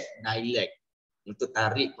boleh set dialect untuk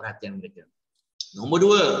tarik perhatian mereka. Nombor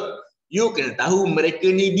dua, you kena tahu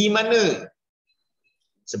mereka ni di mana.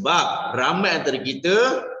 Sebab ramai antara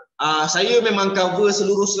kita, saya memang cover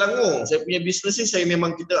seluruh Selangor. Saya punya bisnes ni, saya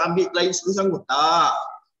memang kita ambil klien seluruh Selangor. Tak,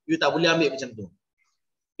 you tak boleh ambil macam tu.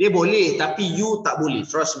 Dia boleh, tapi you tak boleh.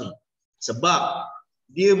 Trust me. Sebab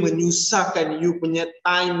dia menyusahkan you punya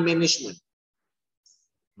time management.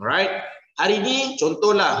 Alright. Hari ni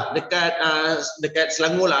contohlah dekat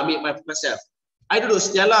Selangor lah, ambil myself. I duduk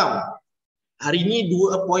Setialam. Hari ni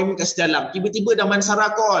 2 appointment kat Setialam. Tiba-tiba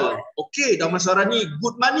Damansara call. Okay, Damansara ni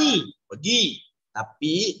good money. Pergi.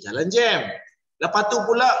 Tapi jalan jam. Lepas tu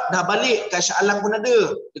pula dah balik kat Shah Alam pun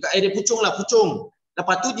ada. Dekat area Puchong lah, Puchong.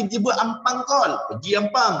 Lepas tu tiba-tiba Ampang call. Pergi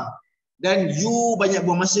Ampang. Dan you banyak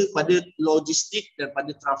buang masa pada logistik dan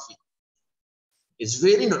pada trafik. It's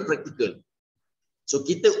very not practical. So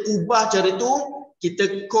kita ubah cara tu,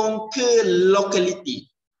 kita conquer locality.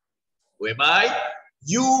 Whereby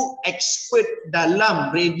you expert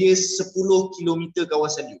dalam radius 10 km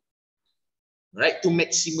kawasan you. Right, to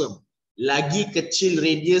maximum. Lagi kecil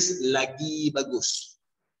radius, lagi bagus.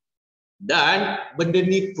 Dan benda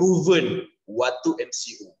ni proven waktu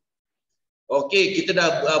MCO. Okey, kita dah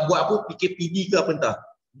buat apa? PKPD ke apa entah.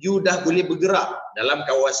 You dah boleh bergerak dalam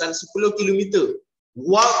kawasan 10 km.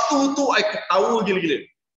 Waktu tu I ketawa gila-gila.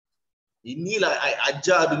 Inilah I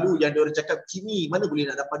ajar dulu yang diorang cakap, Kimmie, mana boleh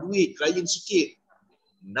nak dapat duit, klien sikit.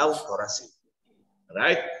 Now kau rasa.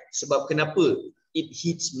 Right? Sebab kenapa? It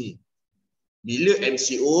hits me. Bila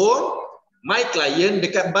MCO, my client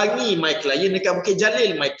dekat Bangi, my client dekat Bukit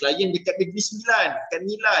Jalil, my client dekat Negeri Sembilan, dekat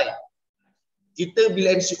Nilai. Kita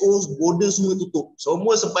bila MCO, border semua tutup.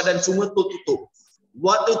 Semua sempadan semua tutup.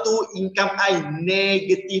 Waktu tu income I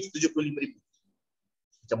negatif 75,000.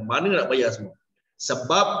 Macam mana nak bayar semua?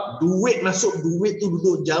 Sebab duit masuk, duit tu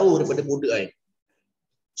duduk jauh daripada border I.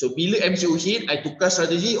 So bila MCO hit, I tukar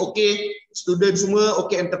strategi. Okay, student semua,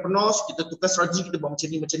 okay, entrepreneurs, kita tukar strategi, kita buat macam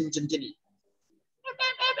ni, macam ni, macam ni.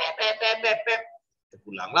 Kita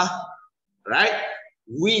pulang lah. Right?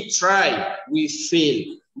 We try, we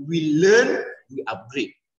fail, we learn, we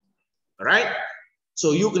upgrade. Alright?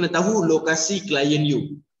 So you kena tahu lokasi klien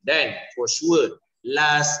you. Then for sure,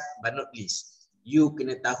 last but not least, you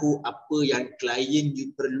kena tahu apa yang klien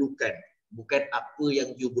you perlukan, bukan apa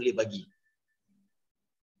yang you boleh bagi.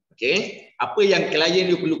 Okay? Apa yang klien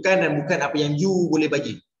you perlukan dan bukan apa yang you boleh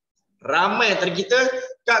bagi. Ramai antara kita,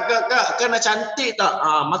 kak, kan nak cantik tak?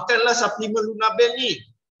 Makanlah suplemen Lunabel ni.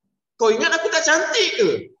 Kau ingat aku tak cantik ke?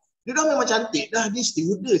 Dia dah memang cantik dah, dia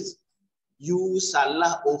stewardess. You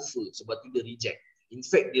salah offer sebab tu dia reject. In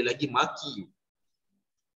fact, dia lagi maki you.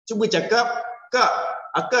 Cuba cakap, kak,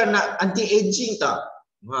 akak nak anti-aging tak?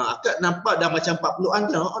 Akak nampak dah macam 40-an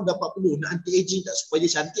dah. Dah 40, nak anti-aging tak? Supaya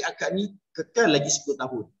dia cantik, akak ni kekal lagi 10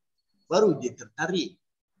 tahun. Baru dia tertarik.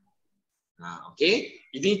 Okay,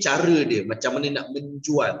 ini cara dia macam mana nak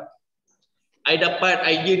menjual. I dapat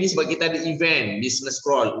idea ni sebab kita ada event business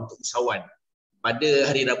crawl untuk usahawan pada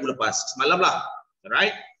hari Rabu lepas, semalam lah.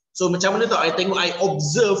 Alright. So macam mana tau, I tengok, I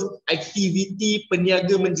observe aktiviti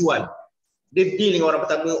peniaga menjual. Dia deal dengan orang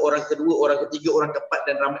pertama, orang kedua, orang ketiga, orang keempat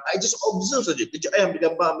dan ramai. I just observe saja. Kejap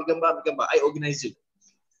ambil gambar. I organizer.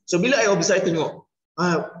 So bila I observe, I tengok,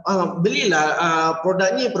 belilah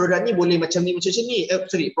produk ni boleh macam ni, macam ni.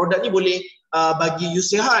 Produk ni boleh bagi you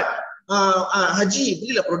sihat. Haji,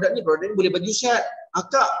 belilah produk ni boleh bagi you sihat.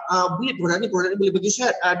 Akak, beli produk ni boleh bagi you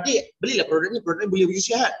sihat. Adik, belilah produk ni boleh bagi you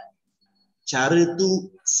sihat. Cara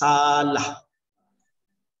tu salah.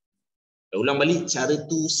 Ulang balik, cara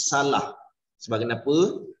tu salah. Sebab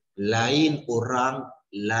kenapa? Lain orang,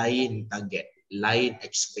 lain target, lain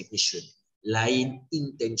expectation, lain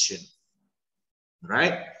intention.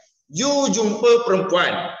 Right? You jumpa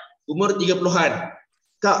perempuan umur 30-an.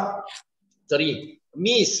 Kak, Sorry,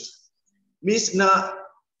 Miss nak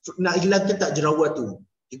hilangkan tak jerawat tu?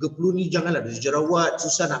 30 ni janganlah ada jerawat,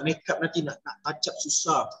 susah nak make up nanti, nak touch up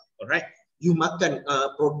susah. Alright, you makan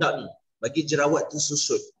produk ni bagi jerawat tu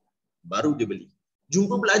susut, baru dia beli.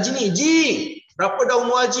 Jumpa pula Haji ni, Ji, berapa dah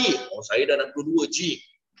umur Haji? Oh, saya dah 62 Ji.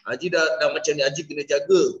 Haji dah macam ni, Haji kena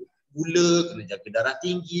jaga gula, kena jaga darah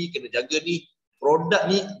tinggi, kena jaga ni.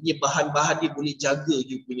 Produk ni bahan-bahan dia boleh jaga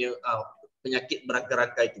you punya penyakit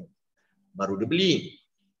berangkai-rangkai tu. Baru dia beli.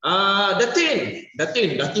 Datin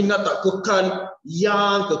nak tak kekal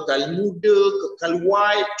young, kekal muda, kekal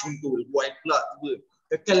white, contoh white pula tu.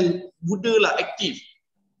 Kekal muda lah, aktif.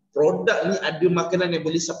 Produk ni ada makanan yang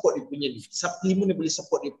boleh support dia punya ni, suplemen yang boleh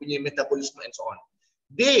support dia punya metabolisme and so on.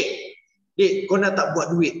 Dek, kau nak tak buat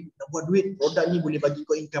duit? Nak buat duit, produk ni boleh bagi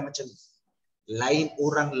kau income macam ni. Lain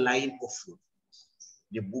orang, lain offer.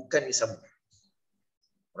 Dia bukan ni sama.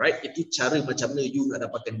 Alright, itu cara macam mana you nak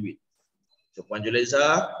dapatkan duit. So Puan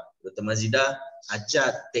Julaiza, Dr. Mazidah,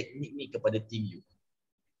 ajar teknik ni kepada team you.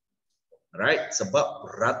 Alright,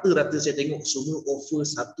 sebab rata-rata saya tengok semua offer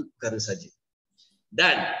satu perkara saja.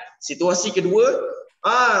 Dan situasi kedua,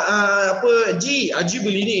 Haji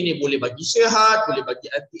beli ni boleh bagi sihat, boleh bagi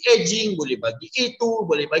anti-aging, boleh bagi itu,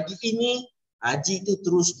 boleh bagi ini. Haji tu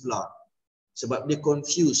terus belah. Sebab dia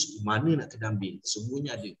confused mana nak kena ambil.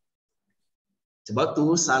 Semuanya ada. Sebab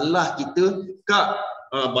tu salah kita, Kak,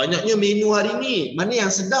 banyaknya menu hari ni, mana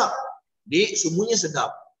yang sedap? Dek, semuanya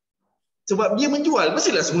sedap. Sebab dia menjual,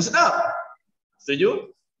 mestilah semua sedap.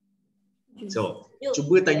 Setuju? So,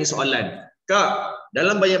 cuba tanya soalan. Kak,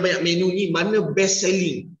 dalam banyak-banyak menu ni, mana best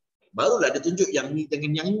selling? Barulah dia tunjuk yang ni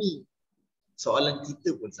dengan yang ni. Soalan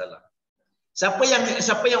kita pun salah. Siapa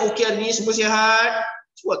yang okey hari ni, semua sihat?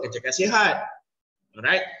 Semua akan cakap sihat.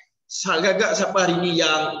 Alright? Agak-agak siapa hari ni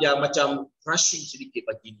yang macam rushing sedikit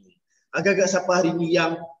pagi ni. Agak-agak siapa hari ni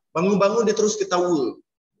yang bangun-bangun dia terus ketawa.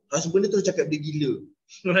 Husband dia terus cakap dia gila.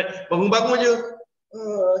 Alright? Bangun-bangun je.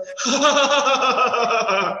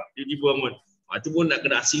 Dia bangun. Itu pun nak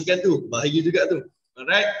kena asingkan tu. Bahaya juga tu.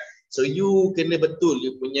 Alright? So you kena betul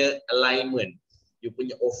you punya alignment. You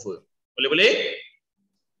punya offer. Boleh?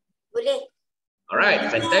 Boleh. Alright,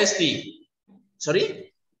 fantastic.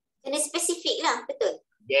 Sorry? Kena spesifik lah, betul?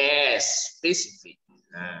 Yes, spesifik.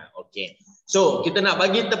 Okay. So, kita nak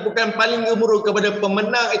bagi tepukan paling gemuruh kepada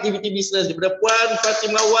pemenang aktiviti bisnes daripada Puan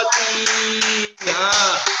Fatimawati.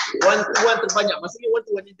 One-to-one terbanyak. Maksudnya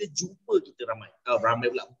one-to-one ni dia jumpa kita ramai.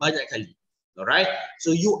 Ramai pula, banyak kali. Alright?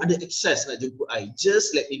 So, you ada akses nak jumpa I.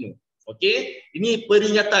 Just let me know. Okay? Ini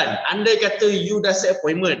peringatan. Andai kata you dah set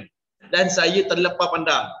appointment dan saya terlepas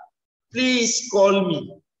pandang, please call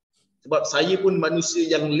me. Sebab saya pun manusia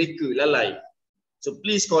yang leka, lalai. So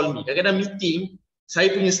please call me. Kadang-kadang meeting, saya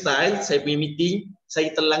punya style, saya punya meeting, saya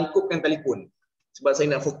terlangkupkan telefon. Sebab saya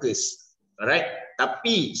nak fokus. Alright?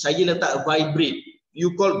 Tapi saya letak vibrate.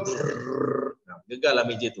 You call, brrrr. Gegar lah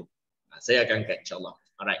meja tu. Saya akan angkat insyaAllah.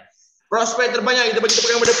 Alright. Prospek terbanyak kita bagi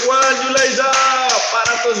tepukan kepada Puan Julaiza.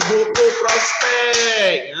 420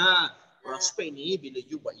 prospek. Prospek ni bila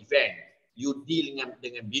you buat event, you deal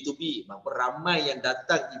dengan B2B, maka ramai yang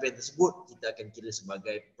datang event tersebut kita akan kira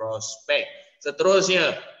sebagai prospek.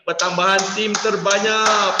 Seterusnya, pertambahan tim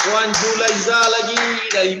terbanyak Puan Julaiza lagi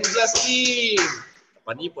dari 15 tim.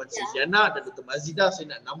 Lepas ni Puan Suziana dan Dr. Mazidah,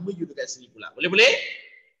 saya nak nama you dekat sini pula. Boleh? Boleh.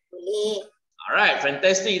 Alright,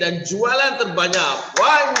 fantastic. Dan jualan terbanyak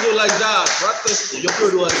Puan Julaiza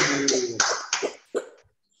 172,000.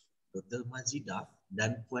 Dr. Mazidah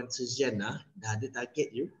dan Puan Suziana dah ada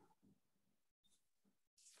target you?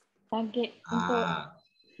 Target untuk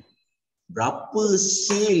berapa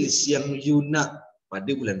sales yang you nak pada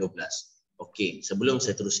bulan 12? Okey, sebelum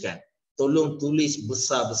saya teruskan, tolong tulis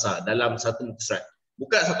besar-besar dalam satu muka surat.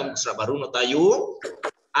 Buka satu muka surat baru, nota you.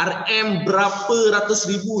 RM berapa ratus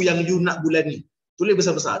ribu yang you nak bulan ni? Tulis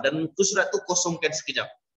besar-besar dan muka surat tu kosongkan sekejap.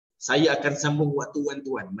 Saya akan sambung waktu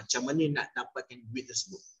one-to-one. Macam mana nak dapatkan duit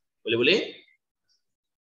tersebut? Boleh?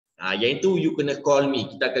 Yang itu you kena call me.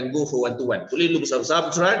 Kita akan go for one-to-one. Tulis dulu besar-besar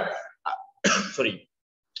muka surat. Sorry.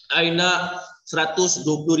 I nak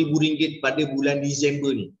RM120,000 pada bulan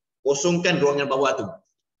Disember ni. Kosongkan ruangan bawah tu.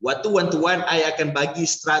 Waktu one-to-one, I akan bagi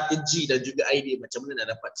strategi dan juga idea macam mana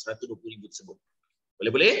nak dapat RM120,000 tersebut.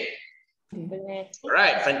 Boleh? boleh.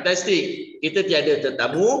 Alright, fantastic. Kita tiada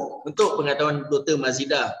tetamu. Untuk pengetahuan Dr.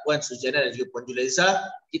 Mazidah, Puan Suziana dan juga Puan Julaiza,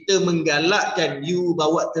 kita menggalakkan you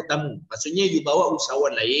bawa tetamu. Maksudnya you bawa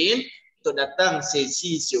usahawan lain untuk datang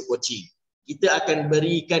sesi SEO coaching. Kita akan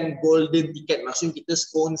berikan golden ticket, maksudnya kita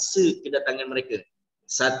sponsor kedatangan mereka.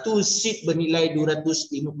 Satu seat bernilai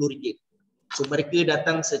RM250. So mereka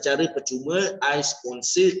datang secara percuma, I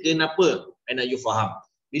sponsor. Kenapa? I nak you faham.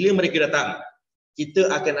 Bila mereka datang, kita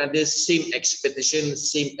akan ada same expectation,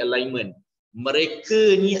 same alignment.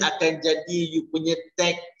 Mereka ni akan jadi you punya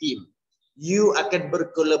tag team. You akan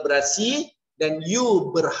berkolaborasi dan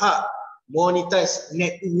you berhak monetize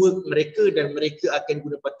network mereka dan mereka akan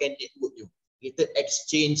guna pakai network you. Kita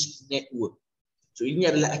exchange network. So ini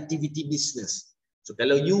adalah aktiviti bisnes. So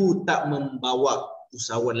kalau you tak membawa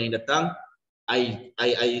usahawan lain datang, I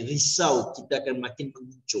risau kita akan makin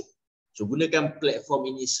menguncuk. So gunakan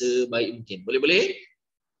platform ini sebaik mungkin. Boleh?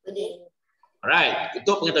 Boleh. Alright,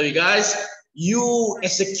 untuk mengetahui guys, you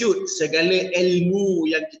execute segala ilmu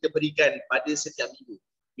yang kita berikan pada setiap minggu.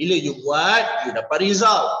 Bila you buat, you dapat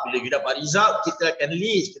result. Bila you dapat result, kita akan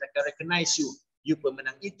list, kita akan recognize you. You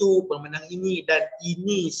pemenang itu, pemenang ini, dan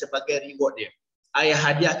ini sebagai reward dia. I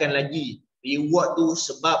hadiahkan lagi reward tu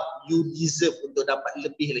sebab you deserve untuk dapat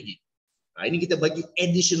lebih lagi. Ini kita bagi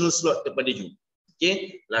additional slot kepada you.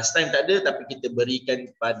 Okay, last time tak ada tapi kita berikan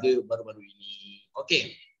pada baru-baru ini.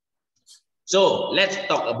 Okay, so let's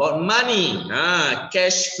talk about money.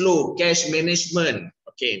 Cash flow, cash management.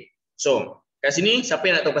 Okay, so kat sini siapa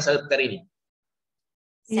yang nak tahu pasal perkara ini?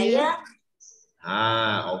 Saya.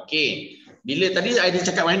 Okay. Bila tadi I ada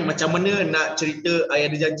cakap kan macam mana nak cerita, I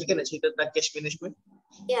ada janji kan nak cerita tentang cash management?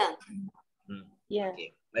 Ya. Ya.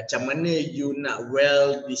 Okay. Macam mana you nak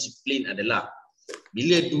well discipline adalah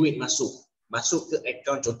bila duit masuk ke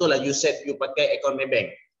akaun, contohlah you pakai akaun Maybank.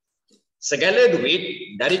 Segala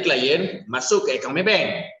duit dari klien masuk ke akaun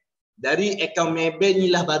Maybank. Dari akaun Maybank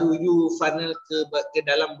inilah baru you funnel ke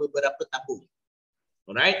dalam beberapa tabung.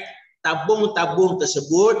 Alright? Tabung-tabung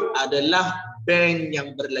tersebut adalah bank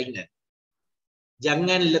yang berlainan.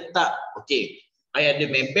 Jangan letak, okay, I ada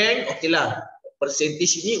Maybank, okeylah,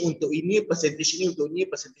 percentage ini untuk ini, percentage ini untuk ini,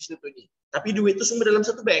 percentage ini untuk ini. Tapi duit itu semua dalam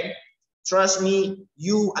satu bank. Trust me,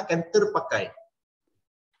 you akan terpakai.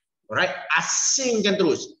 Alright, asingkan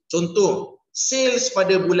terus. Contoh, sales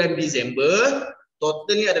pada bulan Disember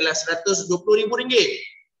totalnya adalah RM120,000.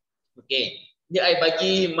 Okay, ni I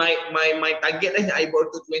bagi my target yang I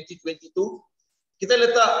buat untuk 2022. Kita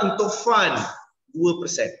letak untuk fund 2%.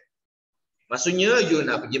 Maksudnya you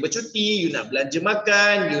nak pergi bercuti, you nak belanja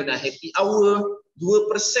makan, you nak happy hour,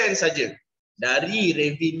 2% saja dari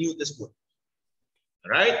revenue tersebut.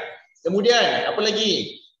 Alright? Kemudian apa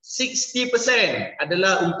lagi? 60%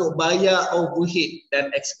 adalah untuk bayar overhead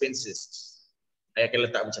dan expenses. Saya akan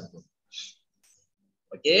letak macam tu.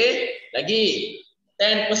 Okey, lagi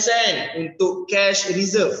 10% untuk cash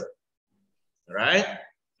reserve. Alright?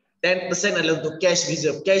 10% adalah untuk cash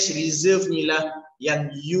reserve. Cash reserve inilah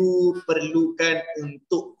yang you perlukan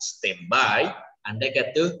untuk standby. Andai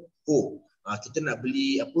kata, kita nak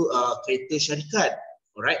beli kereta syarikat.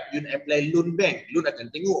 Alright, you nak apply loan bank. Loan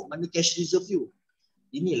akan tengok mana cash reserve you.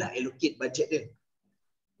 Inilah allocate budget dia.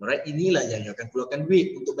 Alright, inilah yang you akan keluarkan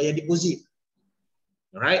duit untuk bayar deposit.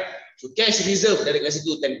 Alright, so cash reserve dari kat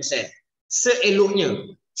situ 10%.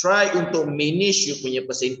 Seeloknya, try untuk manage you punya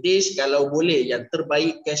percentage. Kalau boleh, yang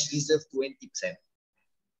terbaik cash reserve 20%.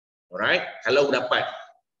 Alright, kalau dapat.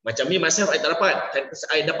 Macam ni myself I tak dapat.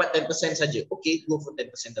 I dapat 10% saja. Okay, go for 10%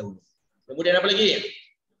 dahulu. Kemudian apa lagi?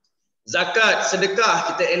 Zakat,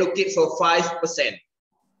 sedekah kita allocate for 5%.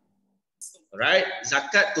 Alright,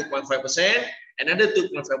 zakat 2.5%, another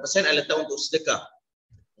 2.5% I letak untuk sedekah.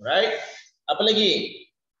 Alright, apa lagi?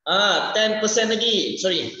 10% lagi.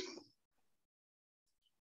 Sorry.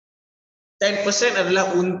 10%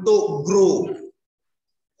 adalah untuk grow.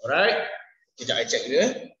 Alright. Sekejap I check dia.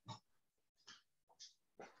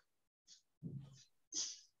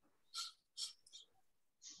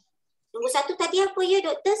 Nombor 1 tadi apa ya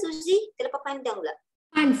Dr. Suzy? Terlepas pandang pula.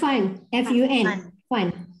 Fun. F-U-N.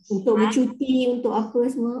 Fun. Untuk bercuti, untuk apa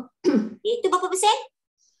semua. Itu berapa persen?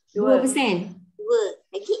 2%.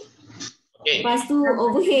 2. Lagi? Okay. Lepas tu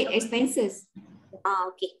overhead expenses.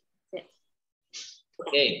 Okey.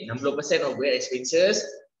 Okay, 60% overhead expenses.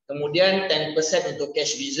 Kemudian 10% untuk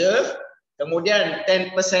cash reserve. Kemudian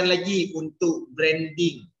 10% lagi untuk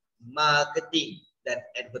branding, marketing dan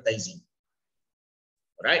advertising.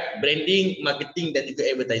 Alright, branding, marketing dan juga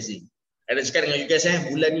advertising. I dah cakap dengan you guys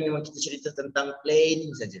bulan ni memang kita cerita tentang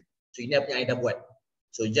planning saja. So ini apa yang I dah buat.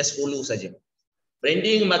 So just follow saja.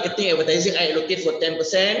 Branding, marketing, advertising I allocate for 10%.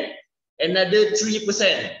 Another 3%.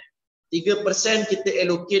 3% kita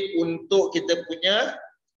allocate untuk kita punya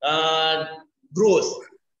growth.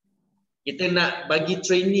 Kita nak bagi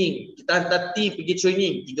training. Kita hantar team pergi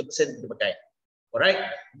training. 3% kita pakai. Alright.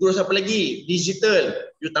 Growth apa lagi?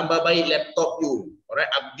 Digital. You tambah baik laptop you. Alright.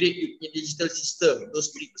 Upgrade you punya digital system.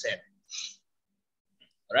 Those 3%.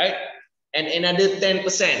 Alright. And another 10%.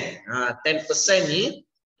 10%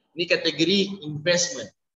 ni kategori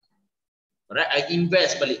investment. Alright, I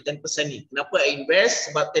invest balik 10% ni. Kenapa I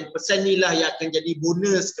invest? Sebab 10% ni lah yang akan jadi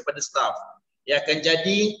bonus kepada staff. Yang akan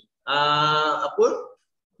jadi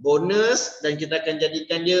bonus, dan kita akan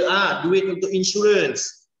jadikan dia duit untuk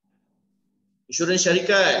insurans. Insurans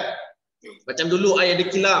syarikat. Macam dulu I ada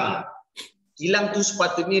kilang. Kilang tu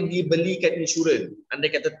sepatutnya dibelikan insurans.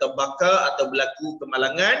 Andai kata terbakar atau berlaku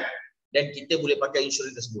kemalangan, dan kita boleh pakai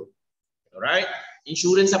insurans tersebut. Alright.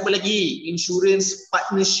 Insurans apa lagi? Insurans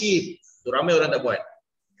partnership. Tu ramai orang tak buat.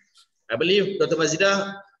 I believe Dr.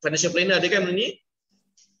 Mazidah financial planner ada kan benda ni?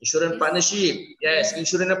 Insurans partnership. Yes,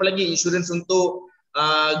 insurans apa lagi? Insurans untuk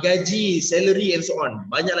gaji, salary and so on.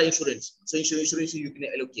 Banyaklah insurans. So insurans you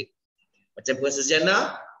kena allocate. Macam Puan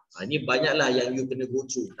Suziana, ini banyaklah yang you kena go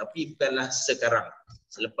through. Tapi bukanlah sekarang.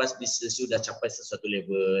 Selepas bisnes you dah capai sesuatu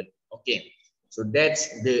level. Okay. So that's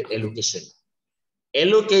the allocation.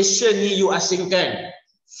 Allocation ni you asingkan.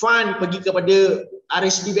 Fund pergi kepada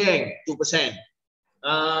RHB Bank 2%.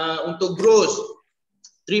 Untuk growth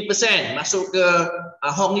 3% masuk ke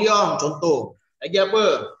Hong Leong contoh. Lagi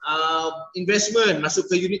apa? Investment masuk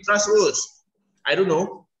ke unit trust terus. I don't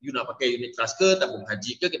know, you nak pakai unit trust ke, tabung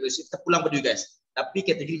haji ke, kita pulang pada you guys. Tapi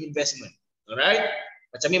kategori investment. Alright?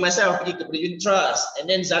 Macam ni masa pergi kepada unit trust, and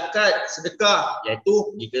then zakat, sedekah,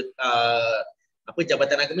 iaitu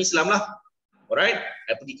Jabatan Agama Islam lah. Alright?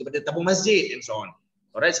 Pergi kepada tabung masjid and so on.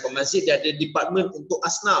 Alright, sebab masjid dia ada department untuk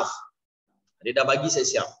asnaf. Dia dah bagi saya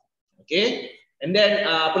siap. Okay. And then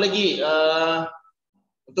apa lagi?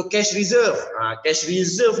 Untuk cash reserve. Cash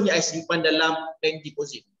reserve ni I simpan dalam bank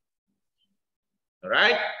deposit.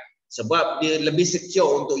 Alright. Sebab dia lebih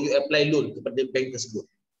secure untuk you apply loan kepada bank tersebut.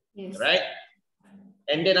 Yes. Alright.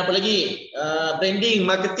 And then apa lagi? Branding,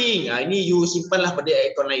 marketing. Ini you simpanlah pada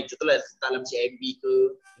akaun lain. Contohlah dalam CIMB ke,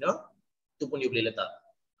 you know. Itu pun you boleh letak.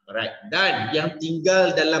 Alright. Dan yang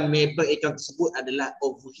tinggal dalam Maybank account tersebut adalah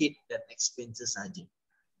overhead dan expenses sahaja.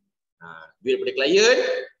 Duit daripada klien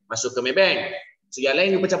masuk ke Maybank. So yang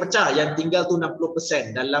lain you pecah-pecah, yang tinggal tu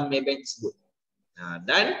 60% dalam Maybank tersebut.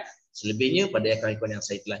 Dan selebihnya pada akaun-akaun yang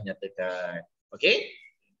saya telah nyatakan. Okey?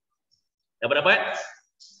 Dapat?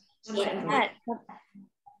 Dapat.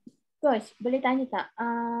 Coach, boleh tanya tak?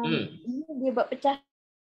 Ini dia buat pecah.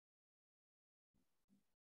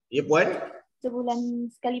 Ya puan?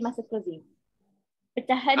 Sebulan sekali masa closing.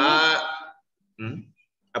 Pecahan ni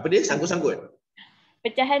apa dia? Sangkut-sangkut?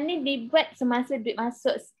 Pecahan ni dibuat semasa duit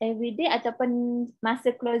masuk everyday ataupun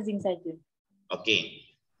masa closing saja? Okay.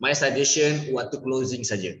 My suggestion waktu closing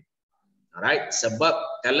saja. Alright.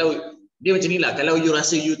 Sebab kalau dia macam ni lah, kalau you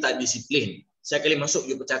rasa you tak disiplin, saya kali masuk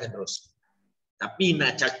you pecahkan terus. Tapi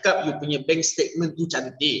nak cakap you punya bank statement tu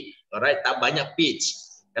cantik. Alright. Tak banyak page.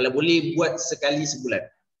 Kalau boleh buat sekali sebulan.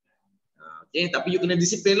 Okay, tapi you kena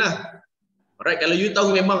disiplin lah. Alright, kalau you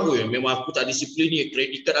tahu memang aku tak disiplin ni,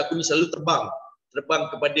 kredit card aku ni selalu terbang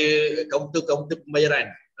kepada kaunter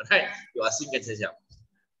pembayaran. Alright, you asingkan saya siap.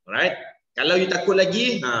 Alright, kalau you takut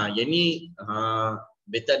lagi, yang ni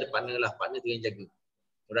better ada partner tengah jaga.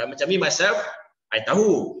 Alright, macam ni myself, I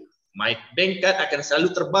tahu my bank card akan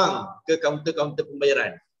selalu terbang ke kaunter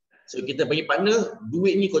pembayaran. So kita bagi partner,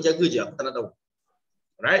 duit ni kau jaga je, aku tak nak tahu.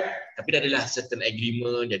 Right? Tapi dah adalah certain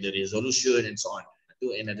agreement, dia ada resolution and so on.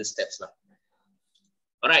 Itu another steps lah.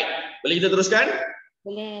 Alright, boleh kita teruskan?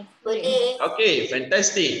 Boleh. Okay,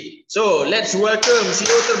 fantastic. So, let's welcome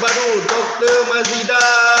CEO terbaru, Dr.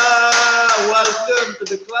 Mazidah. Welcome to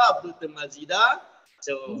the club, Dr. Mazidah.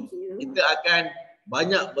 So, kita akan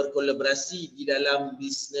banyak berkolaborasi di dalam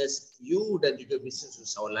bisnes you dan juga bisnes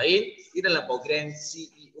usahawan lain di dalam program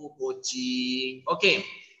CEO Coaching. Okay.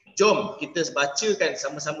 Jom kita bacakan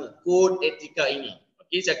sama-sama kod etika ini.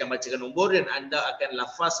 Okey, saya akan bacakan nombor dan anda akan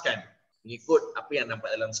lafazkan mengikut apa yang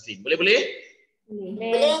nampak dalam skrin. Boleh?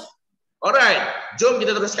 Boleh. Alright, jom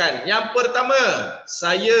kita teruskan. Yang pertama,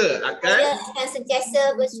 saya akan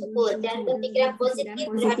sentiasa bersyukur dan berfikiran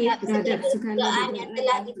positif terhadap segala keadaan yang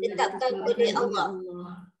telah ditetapkan oleh Allah.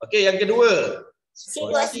 Okey, yang kedua,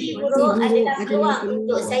 situasi buruk adalah peluang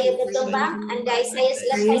untuk saya berkembang andai saya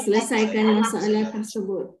selesaikan masalah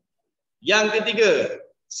tersebut. Yang ketiga,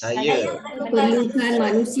 saya perlukan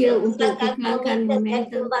manusia untuk kekalkan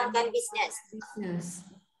momentum kembangkan bisnes.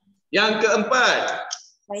 Yang keempat,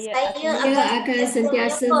 saya akan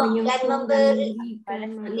sentiasa menyokong dan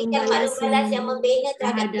memberikan maklumat yang membina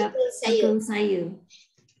terhadap saya.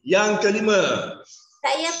 Yang kelima,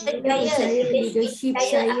 saya percaya leadership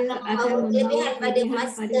saya akan membawa pada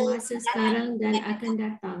masa sekarang dan akan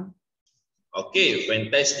datang. Okey,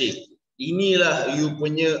 fantastic. Inilah you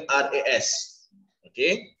punya RAS.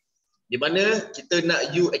 Okey. Di mana kita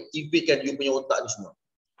nak you activatekan you punya otak ni semua.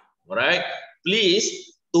 Alright.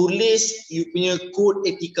 Please tulis you punya kod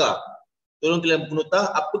etika. tolong kalian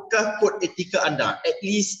penotah apakah kod etika anda. At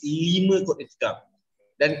least 5 kod etika.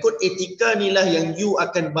 Dan kod etika inilah yang you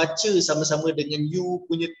akan baca sama-sama dengan you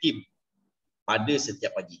punya team pada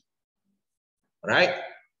setiap pagi. Alright?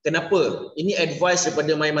 Kenapa? Ini advice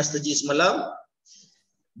daripada my Master G semalam.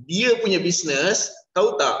 Dia punya bisnes,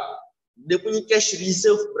 tahu tak? Dia punya cash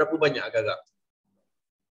reserve berapa banyak agak-agak?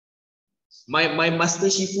 My Master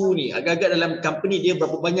Shifu ni, agak-agak dalam company dia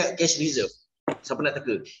berapa banyak cash reserve? Siapa nak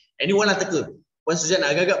teka? Anyone nak teka? Puan Suzana,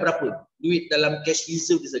 agak-agak berapa duit dalam cash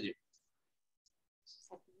reserve dia saja?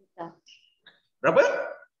 Berapa?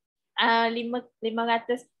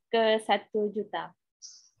 500 ke 1 juta.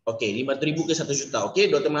 Okey, 5,000 ke 1 juta. Okey,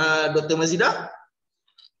 Dr. Mazidah?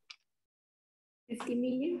 50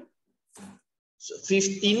 million.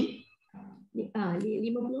 15? 50.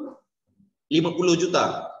 50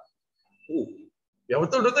 juta. Yang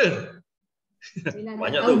betul, Doktor.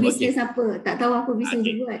 Banyak Tahu tu. bisnes apa? Tak tahu apa bisnes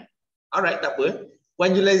dia buat. Alright, tak apa.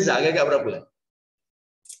 Puan Julaiza agak-agak berapa?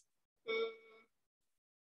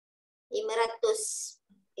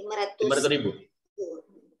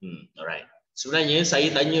 500,000. Alright. Sebenarnya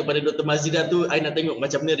saya tanya pada Dr. Mazidah tu, I nak tengok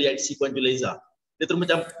macam mana reaksi Puan Julaiza. Dia terus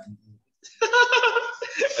macam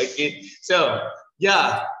okay. So,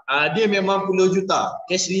 ya, dia memang 10 juta.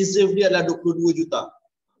 Cash reserve dia adalah 22 juta.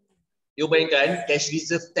 You bayangkan cash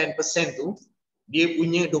reserve 10% tu, dia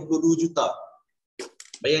punya 22 juta.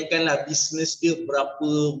 Bayangkanlah bisnes dia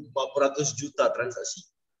berapa ratus juta transaksi.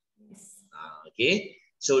 Okay.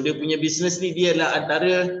 So dia punya bisnes ni dia adalah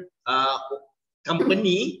antara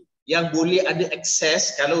company yang boleh ada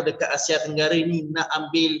akses kalau dekat Asia Tenggara ni nak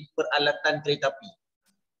ambil peralatan kereta api.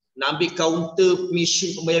 Nak ambil kaunter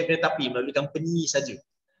mesin pembayaran kereta api melalui company saja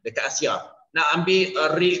dekat Asia. Nak ambil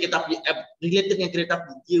rel kereta api related dengan kereta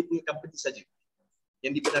api, dia punya company saja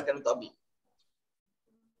yang dibenarkan untuk ambil.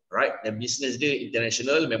 Right, dan bisnes dia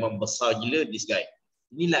international, memang besar gila this guy.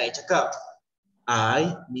 Inilah yang cakap,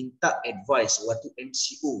 I minta advice waktu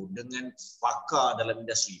MCO dengan pakar dalam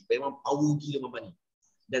industri. Memang power gila Mama ni.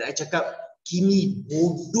 Dan I cakap, Kimmie,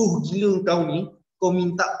 bodoh gila kau ni, kau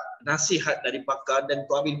minta nasihat dari pakar dan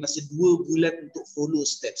kau ambil masa 2 bulan untuk follow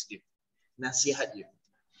steps dia. Nasihat dia.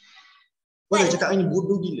 Kau dah cakap ini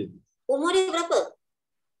bodoh gila. Umur dia berapa?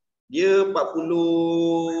 Dia 44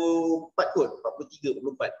 kot, 43,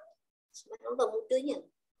 44. Nampak mudanya.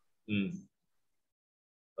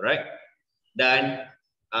 Alright. Dan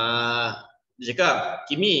dia cakap,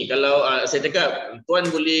 Kimmie, kalau saya cakap, tuan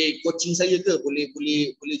boleh coaching saya ke? Boleh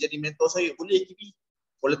jadi mentor saya? Boleh, Kimmie.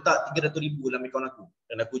 Kau letak 300,000 dalam akaun aku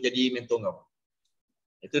dan aku jadi mentor kau.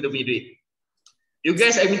 Itu dia punya duit. You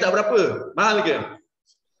guys, I minta berapa? Mahal ke?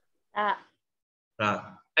 Tak.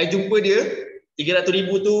 I jumpa dia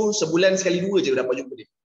 300,000 tu sebulan sekali 2 je dapat jumpa dia.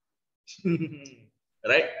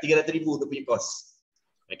 Right? 300,000 dia punya kos.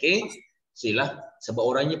 Okay? Silah, sebab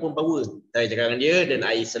orangnya pun power. Saya cakap dengan dia dan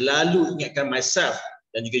I selalu ingatkan myself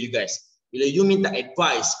dan juga you guys. Bila you minta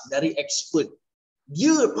advice dari expert,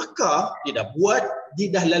 dia pakar, dia dah buat, dia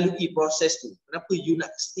dah lalui proses tu. Kenapa you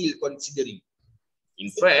nak still considering? In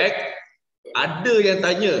fact, ada yang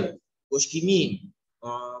tanya, Coach Kimmie,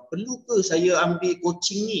 perlu ke saya ambil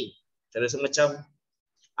coaching ni? Saya rasa macam,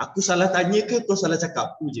 aku salah tanya ke kau salah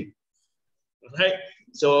cakap? Tu je. Right?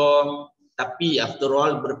 So, tapi after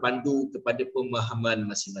all berpandu kepada pemahaman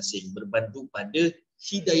masing-masing, berpandu pada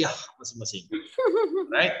hidayah masing-masing.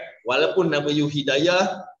 Right? Walaupun nama you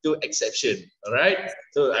Hidayah, tu exception. Alright?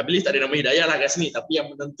 So, I believe tak ada nama Hidayah lah kat sini. Tapi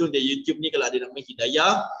yang menonton di YouTube ni kalau ada nama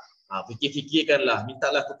Hidayah, fikir-fikirkanlah,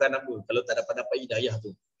 mintalah tukar nama kalau tak dapat Hidayah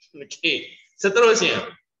tu. Okay. Seterusnya,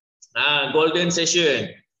 golden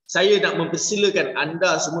session. Saya nak mempersilakan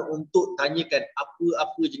anda semua untuk tanyakan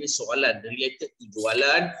apa-apa jenis soalan related to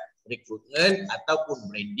jualan, rekrutmen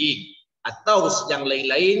ataupun branding atau yang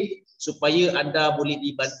lain-lain supaya anda boleh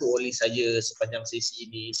dibantu oleh saya sepanjang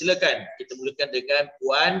sesi ini. Silakan kita mulakan dengan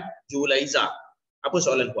Puan Julaiza. Apa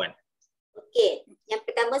soalan Puan? Okey, yang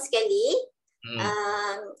pertama sekali,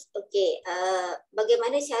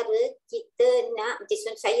 bagaimana cara kita nak,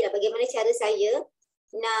 macam saya lah, bagaimana cara saya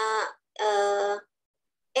nak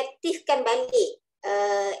aktifkan balik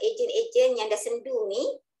ejen-ejen yang dah sendu ni.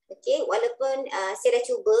 Okey, walaupun saya dah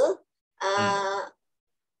cuba,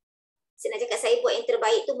 saya nak cakap saya buat yang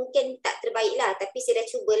terbaik tu mungkin tak terbaik lah, tapi saya dah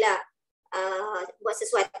cubalah buat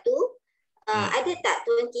sesuatu. Ada tak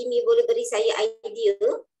Tuan Kimmie boleh beri saya idea?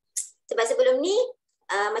 Sebab sebelum ni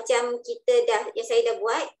macam kita dah, yang saya dah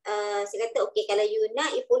buat, saya kata okey, kalau you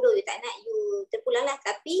nak you follow, you tak nak you terpulang lah.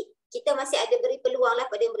 Tapi kita masih ada beri peluang lah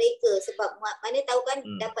pada mereka sebab mana tahu kan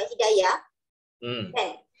dapat hidayah.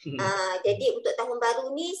 Kan? Jadi untuk tahun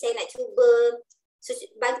baru ni saya nak cuba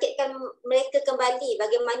bangkitkan mereka kembali,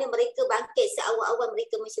 bagaimana mereka bangkit seawal-awal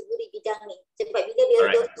mereka mensyukuri bidang ni. Sebab bila dia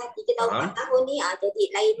dah 3 tahun 4 tahun ni jadi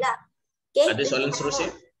lain lah. Okay. Ada soalan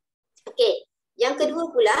seterusnya? Okay. Yang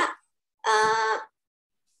kedua pula,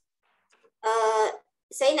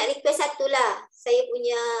 saya nak request satu lah. Saya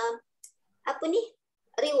punya apa ni?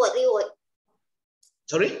 Reward.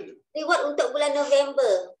 Sorry? Reward untuk bulan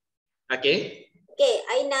November. Okay. Okay,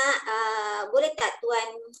 I nak boleh tak Tuan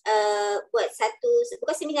buat satu,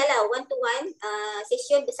 bukan seminar lah, one to one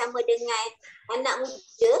session bersama dengan anak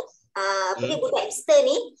muda, apa ni, budak hipster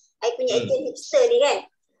ni, I punya agent hipster ni kan,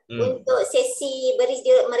 untuk sesi beri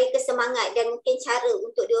mereka semangat dan mungkin cara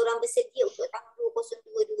untuk diorang bersedia untuk tahun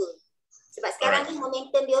 2022. Sebab sekarang ni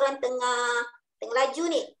momentum diorang tengah laju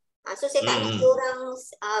ni. So saya tak nak diorang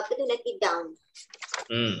apa tu nanti down.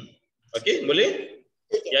 Okay, boleh?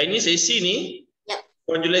 Yang ini sesi ni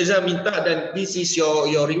Puan Julaiza minta, dan this is your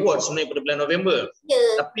reward sebenarnya pada bulan November.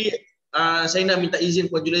 Tapi saya nak minta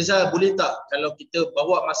izin Puan Julaiza, boleh tak kalau kita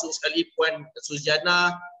bawa masuk sekali Puan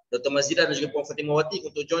Suzjana, Dr. Mazida dan juga Puan Fatimawati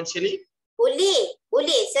untuk join sekali? Boleh.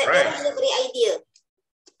 Saya boleh beri idea.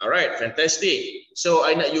 Alright, fantastic. So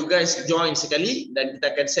I nak you guys join sekali dan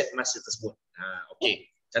kita akan set masa tersebut.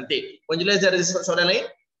 Okay, cantik. Puan Julaiza ada soalan lain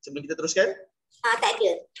sebelum kita teruskan? Tak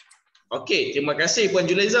ada. Okey, terima kasih Puan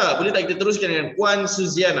Julaiza. Boleh tak kita teruskan dengan Puan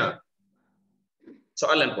Suziana?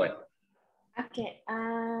 Soalan Puan. Okey,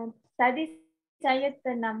 tadi saya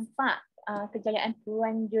ternampak kejayaan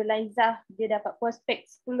Puan Julaiza, dia dapat prospek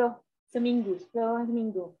 10 seminggu. So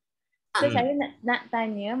saya nak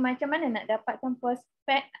tanya, macam mana nak dapatkan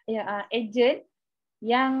prospek agent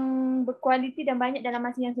yang berkualiti dan banyak dalam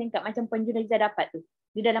masa yang singkat macam Puan Julaiza dapat tu?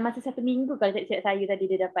 Dia dalam masa 1 minggu, kalau tak silap saya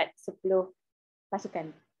tadi dia dapat 10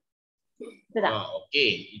 pasukan. Betul tak?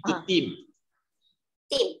 Okey, itu tim.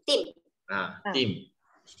 Tim.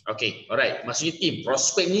 Okey, alright. Maksudnya tim.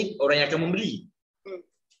 Prospek ni orang yang akan membeli.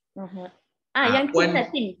 Yang tim lah,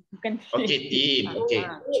 tim. Bukan. Okey, tim. Okey.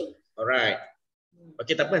 Alright.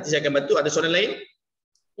 Okey, tak apa, nanti saya akan bantu. Ada soalan lain?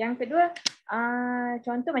 Yang kedua,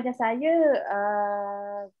 contoh macam saya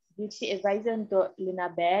beauty advisor untuk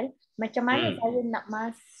Lunabel. Macam mana saya nak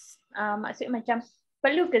maksudnya macam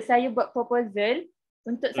perlu ke saya buat proposal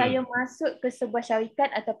untuk saya masuk ke sebuah syarikat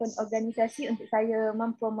ataupun organisasi untuk saya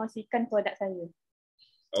mempromosikan produk saya?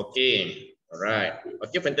 Okey, alright.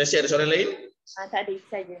 Okey, fantastik. Ada soalan lain? Tak ada, itu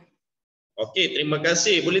saja. Okey, terima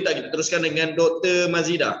kasih. Boleh tak kita teruskan dengan Dr.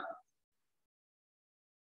 Mazida?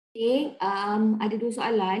 Okey, ada 2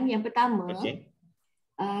 soalan. Yang pertama,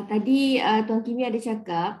 tadi Tuan Kimmie ada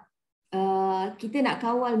cakap kita nak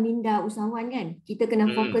kawal minda usahawan kan? Kita kena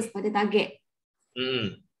fokus pada target.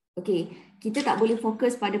 Okey, kita tak boleh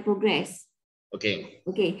fokus pada progres.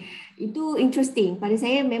 Okey, itu interesting. Pada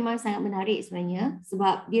saya memang sangat menarik sebenarnya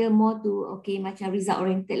sebab dia more to macam result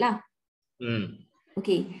oriented lah.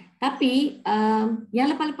 Okey, tapi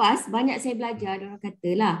yang lepas-lepas banyak saya belajar, orang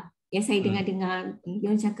kata lah, yang saya dengar-dengar,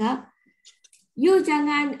 dia cakap, you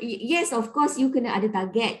jangan, yes of course you kena ada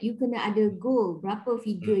target, you kena ada goal, berapa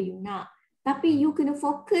figure you nak, tapi you kena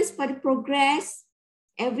fokus pada progress.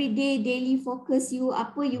 Every day, daily focus you,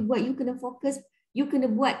 apa you buat, you kena fokus, you kena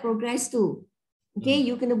buat progress tu. Okay,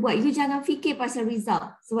 you kena buat, you jangan fikir pasal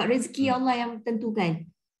result. Sebab rezeki Allah yang tentukan.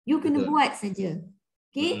 You kena buat saja.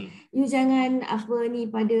 Okay, you jangan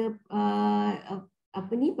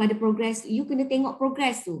pada progress, you kena tengok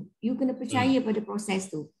progress tu. You kena percaya pada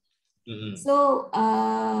proses tu. So,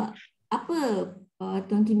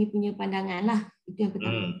 Tuan Kimmie punya pandangan lah. Itu yang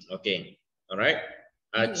pertama. Okay, alright.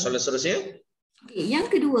 Soalan seterusnya?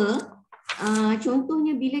 Yang kedua,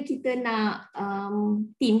 contohnya bila kita nak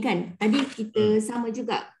team kan, tadi kita sama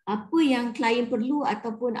juga apa yang klien perlu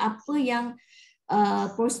ataupun apa yang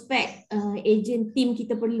prospek agent team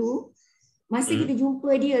kita perlu, masa kita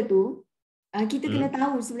jumpa dia tu, kita kena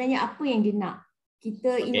tahu sebenarnya apa yang dia nak.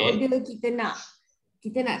 Kita in order kita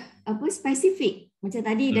nak apa spesifik. Macam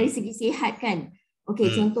tadi dari segi sihat kan. Okey,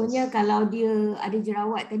 contohnya kalau dia ada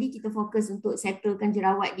jerawat, tadi kita fokus untuk settlekan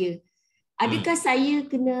jerawat dia. Adakah saya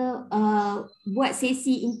kena buat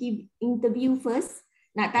sesi interview first,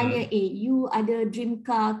 nak tanya you ada dream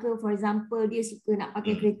car ke, for example dia suka nak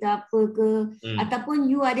pakai kereta apa ke, ataupun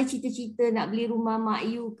you ada cita-cita nak beli rumah mak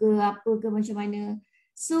you ke apa ke, macam mana.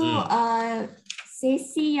 So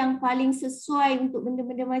sesi yang paling sesuai untuk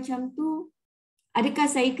benda-benda macam tu, adakah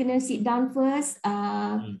saya kena sit down first,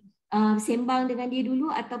 sembang dengan dia dulu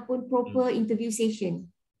ataupun proper interview session?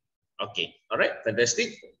 Okay, alright,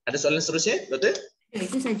 fantastic. Ada soalan seterusnya, Doktor?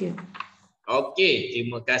 Itu saja. Okay,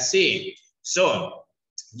 terima kasih. So,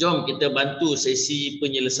 jom kita bantu sesi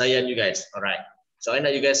penyelesaian you guys. Alright. So, I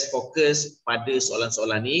nak you guys fokus pada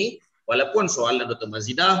soalan-soalan ni. Walaupun soalan Dr.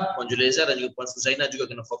 Mazidah, Puan Julaiza dan juga Puan Suzaina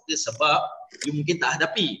juga kena fokus sebab you mungkin tak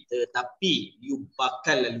hadapi, tetapi you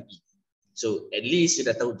bakal lalui. So at least you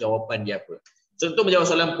dah tahu jawapan dia apa. So untuk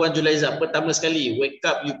menjawab soalan Puan Julaiza, pertama sekali wake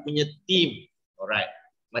up you punya team. Alright.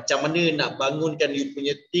 Macam mana nak bangunkan you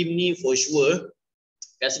punya team ni for sure.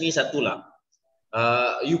 Kat sini satulah.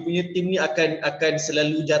 You punya team ni akan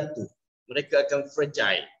selalu jatuh. Mereka akan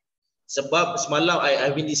fragile. Sebab semalam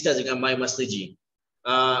I've been discuss dengan my Master G.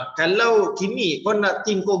 Kalau Kimmie kau nak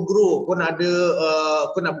team kau grow, kau nak ada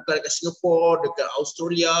kau nak buka dekat Singapore, dekat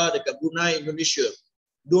Australia, dekat Brunei, Indonesia,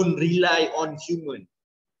 don't rely on human.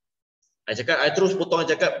 I terus potong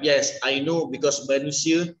cakap, yes, I know because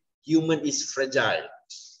manusia, human is fragile.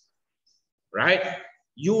 Right?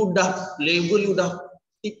 You dah level, you dah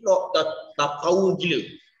tip-top, dah power gila.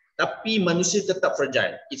 Tapi manusia tetap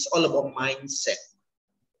fragile. It's all about mindset.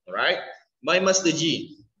 Alright? My Master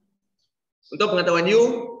G. Untuk pengetahuan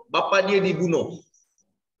you, bapa dia dibunuh.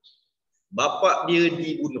 Bapa dia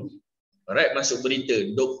dibunuh. Alright, masuk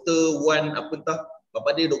berita. Dr. Wan apa entah,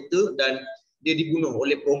 bapa dia doktor dan dia dibunuh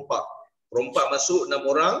oleh perompak. Perompak masuk 6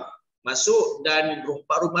 orang, masuk dan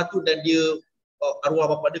rompak rumah tu dan dia arwah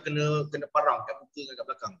bapa dia kena parang kat muka dan kat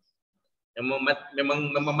belakang.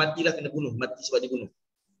 Memang matilah, kena bunuh, mati sebab dibunuh.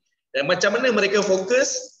 Dan macam mana mereka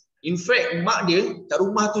fokus? In fact, mak dia kat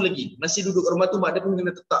rumah tu lagi. Masih duduk kat rumah tu, mak dia pun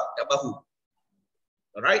kena tetap kat bahu.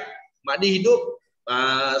 Alright? Mak dia hidup,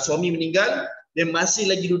 suami meninggal, dia masih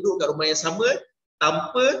lagi duduk kat rumah yang sama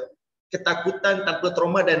tanpa ketakutan, tanpa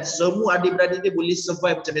trauma dan semua adik-beradik dia boleh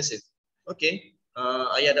survive macam biasa. Okay,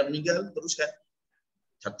 ayah dah meninggal, teruskan.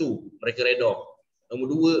 Satu, mereka reda. Nombor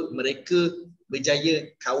dua, mereka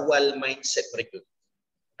berjaya kawal mindset mereka.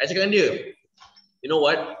 Saya cakap dengan dia, you know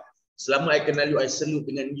what? Selama I kenal you, I salute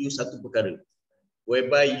dengan you satu perkara.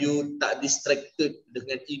 Whereby you tak distracted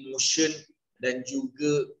dengan emotion dan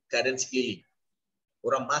juga keadaan sekeliling.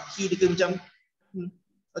 Orang maki dia macam,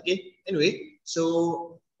 okay, anyway.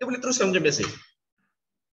 So, dia boleh teruskan macam biasa.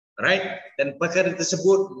 Alright? Dan perkara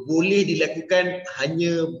tersebut boleh dilakukan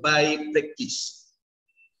hanya by practice.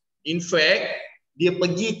 In fact, dia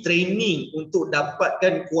pergi training untuk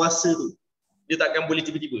dapatkan kuasa tu. Dia takkan boleh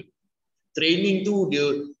tiba-tiba. Training tu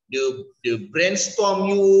dia brainstorm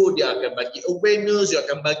you, dia akan bagi awareness, dia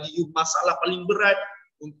akan bagi you masalah paling berat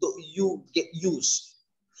untuk you get used,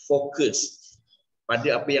 fokus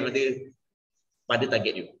pada apa yang ada pada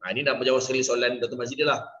target you. Ini dah menjawab sekali soalan Dr. Mazidah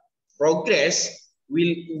lah. Progress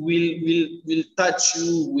will touch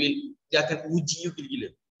you, dia akan uji you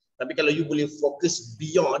gila-gila. Tapi kalau you boleh fokus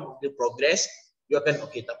beyond the progress, you akan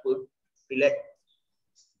okay, tak apa, relax.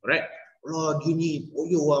 Alright? Allah dia ni, oh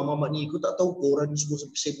ya wah mamat ni, kau tak tahu ke orang ni semua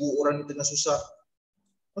sibuk, orang ni tengah susah.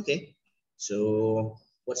 Okay, so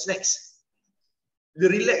what's next?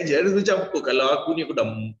 Dia relax je, dia macam apa, kalau aku ni aku dah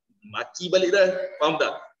maki balik dah, faham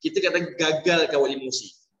tak? Kita kata gagal kawal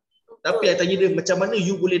emosi. Tapi saya tanya dia, macam mana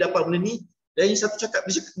you boleh dapat benda ni? Dan yang satu cakap,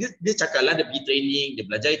 dia cakap lah, dia pergi training, dia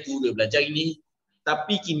belajar itu, dia belajar ini.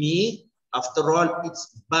 Tapi Kimmie, after all,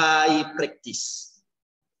 it's by practice.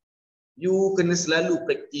 You kena selalu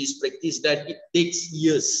practice dan it takes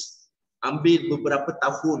years. Ambil beberapa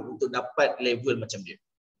tahun untuk dapat level macam dia.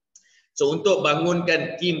 So untuk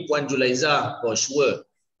bangunkan tim Puan Julaiza, for sure,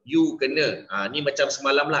 you kena, ni macam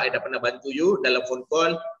semalam lah, I dah pernah bantu you dalam phone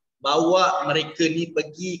call, bawa mereka ni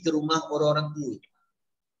pergi ke rumah orang-orang tua.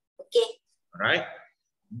 Okay. Alright.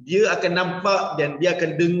 Dia akan nampak dan dia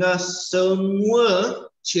akan dengar semua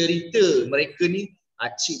cerita mereka ni.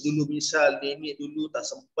 Acik dulu misal, nenek dulu tak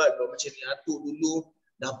sempat buat macam ni, atuk dulu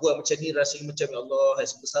dah buat macam ni, rasanya macam ya Allah,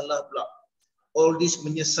 serba salah pula. All this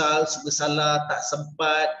menyesal, serba salah, tak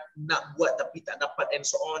sempat, nak buat tapi tak dapat and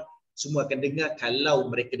so on. Semua akan dengar kalau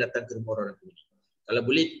mereka datang ke rumah orang tua ni. Kalau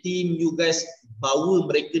boleh team you guys bawa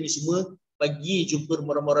mereka ni semua pergi jumpa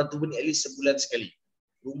rumah orang tua ni at least sebulan sekali.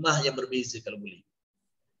 Rumah yang berbeza kalau boleh.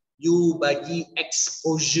 You bagi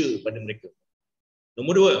exposure pada mereka.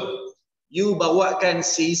 Nombor dua, you bawakan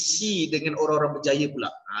sesi dengan orang-orang berjaya pula.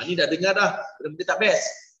 Ni dah dengar dah, benda-benda tak best.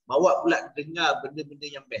 Bawa pula dengar benda-benda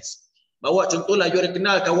yang best. Bawa contohlah, you ada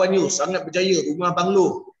kenal kawan you, sangat berjaya, rumah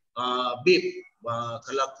banglo. Babe,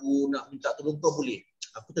 kalau aku nak minta tolong kau boleh.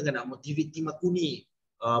 Aku tengah nak motivate tim aku ni.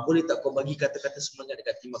 Boleh tak kau bagi kata-kata semangat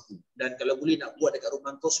dekat tim aku? Dan kalau boleh nak buat dekat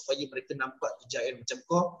rumah kau supaya mereka nampak kejayaan macam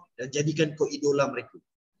kau dan jadikan kau idola mereka.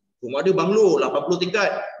 Rumah dia banglo, 80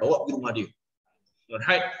 tingkat, bawa pergi rumah dia.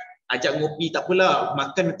 Alright? Ajak ngopi tak apalah,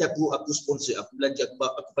 makan nanti aku sponsor, aku belanja,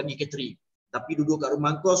 aku panggil catering. Tapi duduk kat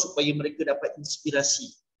rumah kau supaya mereka dapat inspirasi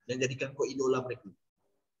dan jadikan kau idola mereka.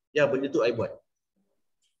 Ya, benda tu I buat.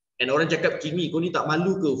 And orang cakap, Kimmie, kau ni tak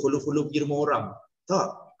malu ke follow-follow pergi rumah orang? Tak,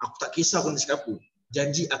 aku tak kisah kau nak cakap apa.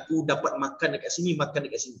 janji aku dapat makan dekat sini, makan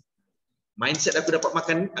dekat sini. Mindset aku dapat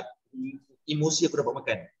makan, emosi aku dapat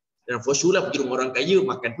makan. Dan for sure lah pergi rumah orang kaya,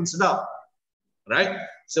 makan pun sedap. Right?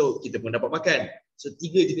 So kita pun dapat makan. So 3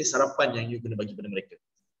 jenis sarapan yang you kena bagi pada mereka.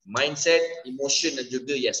 Mindset, emotion dan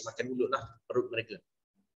juga yes, makan mulut lah perut mereka.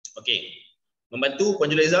 Okay. Membantu Puan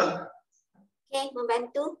Julaiza? Okay,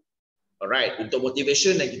 membantu. Alright, untuk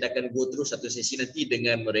motivation dan kita akan go through satu sesi nanti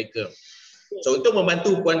dengan mereka. So untuk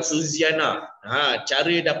membantu Puan Suziana,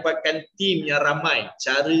 cara dapatkan tim yang ramai,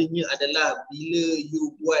 caranya adalah bila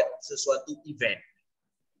you buat sesuatu event.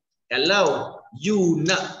 Kalau you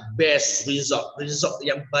nak best result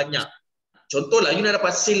yang banyak. Contohlah you nak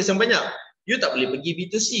dapat sales yang banyak. You tak boleh pergi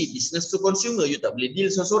B2C, business to consumer, you tak boleh deal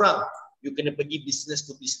seorang-seorang. You kena pergi business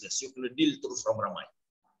to business, you kena deal terus ramai-ramai.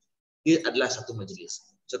 Dia adalah satu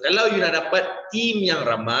majlis. So kalau you nak dapat team yang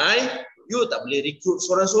ramai, you tak boleh recruit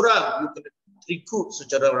seorang-seorang, you kena recruit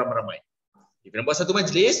secara ramai-ramai. You kena buat satu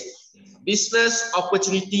majlis, Business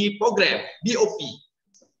Opportunity Program, BOP.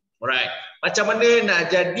 Alright. Macam mana nak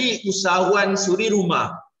jadi usahawan suri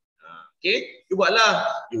rumah? Okay, you buatlah.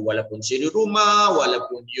 You walaupun suri rumah,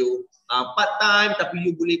 walaupun you part time, tapi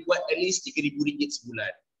you boleh buat at least RM3,000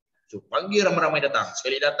 sebulan. So panggil ramai-ramai datang.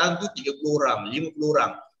 Sekali datang tu 30 orang, 50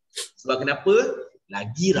 orang. Sebab kenapa?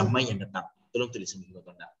 Lagi ramai yang datang. Tolong tulis semua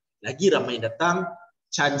tuan-tuan. Lagi ramai yang datang,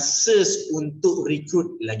 chances untuk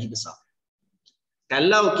recruit lagi besar.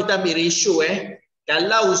 Kalau kita ambil ratio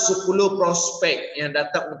kalau 10 prospek yang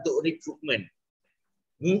datang untuk recruitment,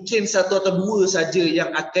 mungkin 1 atau 2 saja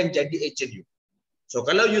yang akan jadi agent you. So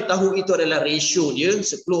kalau you tahu itu adalah ratio dia,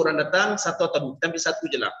 10 orang datang, 1 atau 2, kita ambil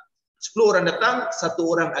 1 je lah. 10 orang datang, 1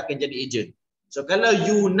 orang akan jadi agent. So kalau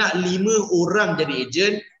you nak 5 orang jadi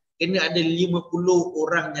agent, kena ada 50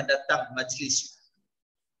 orang yang datang majlis.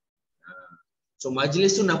 So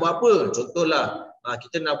majlis tu nak buat apa? Contohlah,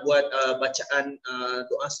 kita nak buat bacaan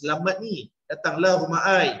doa selamat ni. Datanglah rumah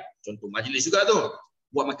ai. Contoh majlis juga tu.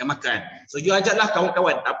 Buat makan-makan. So you ajaklah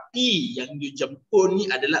kawan-kawan. Tapi yang you jemput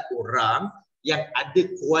ni adalah orang yang ada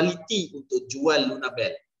kualiti untuk jual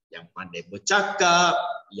Lunabel. Yang pandai bercakap,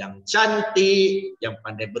 yang cantik, yang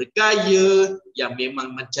pandai bergaya, yang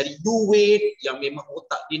memang mencari duit, yang memang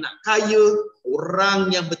otak dia nak kaya.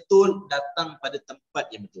 Orang yang betul datang pada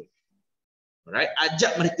tempat yang betul. Alright,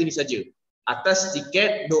 ajak mereka ni saja. Atas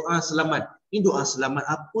tiket doa selamat. Ini doa selamat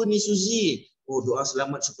apa ni Suzy? Oh, doa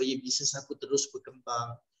selamat supaya bisnes aku terus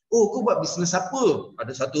berkembang. Oh, kau buat bisnes apa?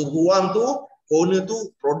 Ada satu ruang tu, corner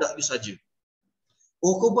tu produk dia saja.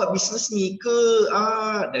 Oh, kau buat bisnes ni ke?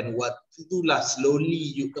 Dan waktu itulah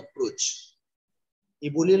slowly you approach.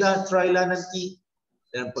 Bolehlah try lah nanti.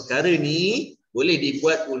 Dan perkara ni boleh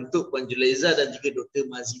dibuat untuk Puan Julaiza dan juga Dr.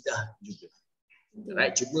 Mazidah juga.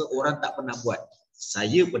 Right, cuma orang tak pernah buat.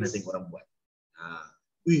 Saya pernah tengok orang buat.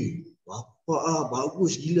 Bapak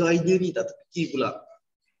bagus gila idea ni, tak terfikir pula.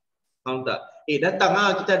 Faham tak? Datang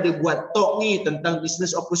kita ada buat talk ni tentang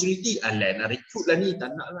business opportunity. Nak recruit lah ni,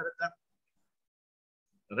 tak nak lah datang.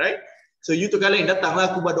 Alright? So you tu kalian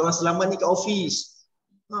datanglah aku buat doa selamat ni kat office.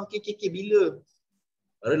 Okay, bila?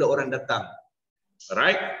 Barulah orang datang.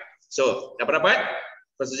 Alright? So, dapat?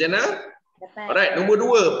 Pasal Jana? Alright, nombor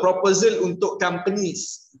 2, proposal untuk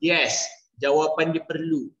companies. Yes, jawapan dia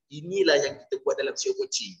perlu. Inilah yang kita buat dalam CEO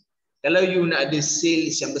coaching. Kalau you nak ada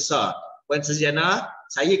sales yang besar, Puan Suziana,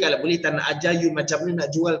 saya kalau boleh tak nak ajar you macam mana nak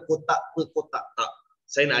jual kotak per kotak. Tak.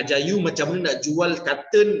 Saya nak ajar you macam mana nak jual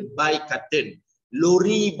carton by carton,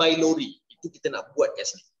 lori by lori. Itu kita nak buat kat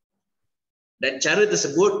sini. Dan cara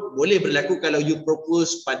tersebut boleh berlaku kalau you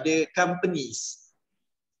propose pada companies.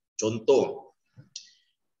 Contoh.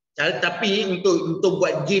 Tapi untuk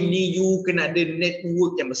buat game ni, you kena ada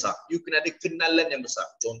network yang besar. You kena ada kenalan yang besar.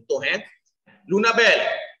 Contoh Lunabel.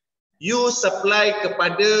 You supply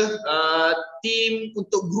kepada team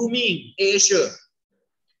untuk grooming Asia.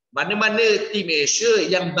 Mana-mana team Asia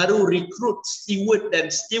yang baru recruit steward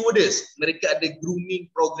dan stewardess, mereka ada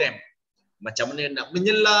grooming program. Macam mana nak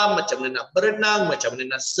menyelam, macam mana nak berenang, macam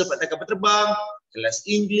mana nak surf atas kapal terbang, kelas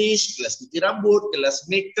English, kelas cuci rambut, kelas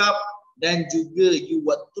makeup. Dan juga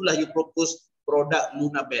waktulah you propose produk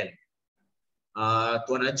Lunabel.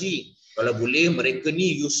 Tuan Haji, kalau boleh mereka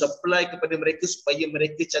ni you supply kepada mereka supaya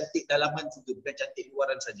mereka cantik dalaman juga, bukan cantik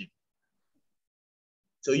luaran saja.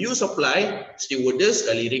 So you supply, stewardess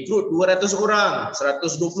kali recruit 200 orang,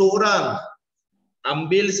 120 orang.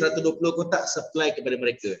 Ambil 120 kotak supply kepada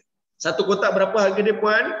mereka. Satu kotak berapa harga dia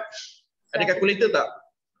Puan? Ada kalkulator tak?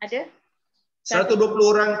 Ada. 120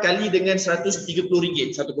 orang kali dengan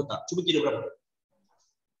RM130 satu kotak. Cuba kira berapa?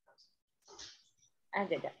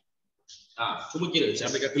 Ada tak? Cuba kira.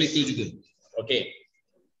 Saya ambil kalkulator juga. Okey.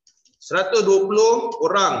 120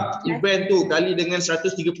 orang event tu kali dengan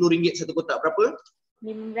RM130 satu kotak berapa?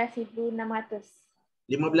 15,600.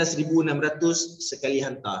 15,600 sekali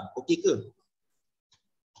hantar. Okey ke?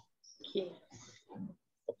 Okey.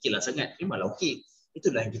 Okeylah sangat. Memanglah okey.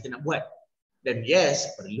 Itulah yang kita nak buat. Dan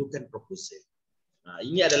yes, perlukan proposal.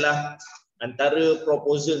 Ini adalah antara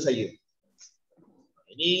proposal saya.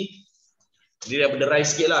 Ini dia dah berderai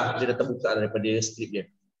sikit lah. Dia dah terbuka daripada skrip dia.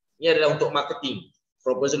 Ini adalah untuk marketing.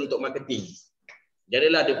 Proposal untuk marketing.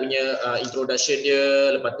 Jadilah dia punya introduction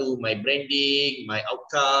dia, lepas tu my branding, my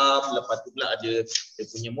outcome, lepas tu pula ada dia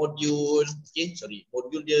punya modul,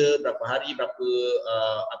 modul dia berapa hari, berapa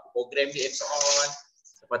apa program dia and so on.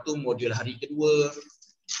 Lepas tu modul hari kedua.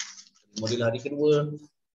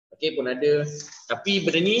 Okey pun ada. Tapi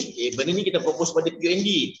benda ni kita propose pada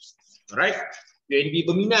Q&D. Alright? Q&D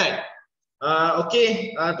berminat.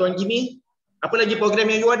 Okey, Tuan Kimmie, apa lagi program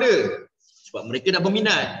yang you ada? Sebab mereka nak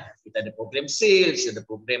berminat. Kita ada program sales, kita ada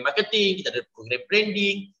program marketing, kita ada program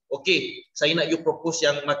branding. Okey, saya nak you propose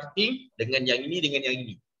yang marketing dengan yang ini, dengan yang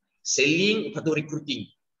ini. Selling, lepas tu recruiting.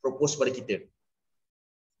 Propose pada kita.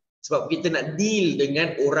 Sebab kita nak deal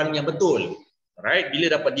dengan orang yang betul. Alright,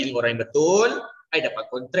 bila dapat deal dengan orang yang betul, I dapat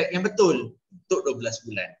kontrak yang betul untuk 12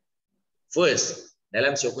 bulan. First,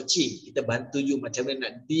 dalam SEO coaching, kita bantu you macam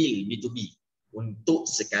mana nak deal B2B. Untuk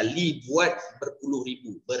sekali buat berpuluh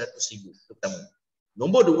ribu, beratus ribu. Itu pertama.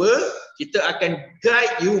 Nombor dua, kita akan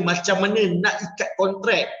guide you macam mana nak ikat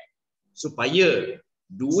kontrak supaya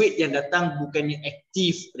duit yang datang bukannya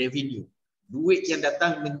active revenue. Duit yang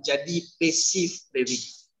datang menjadi passive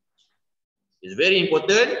revenue. It's very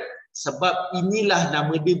important sebab inilah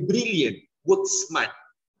nama dia brilliant. Work smart.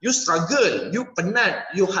 You struggle, you penat,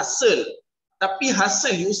 you hustle. Tapi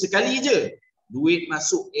hustle you sekali je. Duit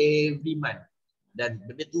masuk every month. Dan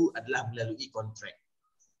benda tu adalah melalui kontrak.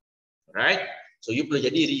 Alright? So you perlu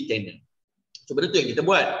jadi retainer. So benda tu yang kita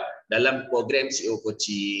buat dalam program SEO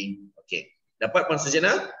coaching. Okey. Dapat Puan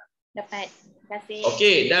Sarjana? Dapat. Terima kasih.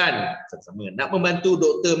 Okey, dan sama-sama nak membantu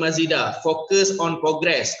Dr. Mazidah focus on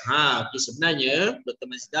progress. Okey, sebenarnya Dr.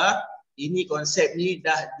 Mazidah, ini konsep ni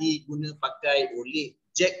dah diguna pakai oleh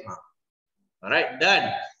Jack Ma. Alright,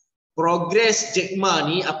 dan progress Jack Ma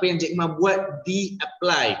ni, apa yang Jack Ma buat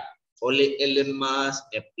di-apply oleh Elon Musk,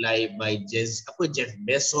 apply by Jeff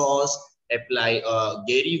Bezos, apply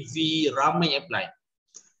Gary V, ramai apply.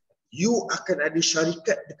 You akan ada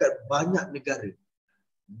syarikat dekat banyak negara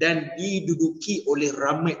dan diduduki oleh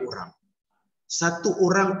ramai orang. Satu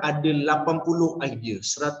orang ada 80 idea,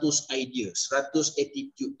 100 idea, 100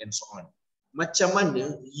 attitude and so on. Macam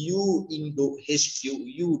mana you Indo HQ,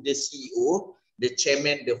 you the CEO, the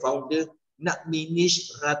chairman, the founder nak manage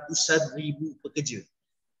ratusan ribu pekerja.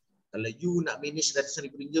 Kalau you nak manage ratusan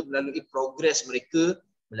ribu pekerja melalui progress mereka,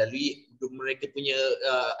 melalui mereka punya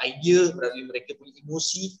idea, melalui mereka punya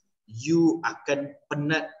emosi, you akan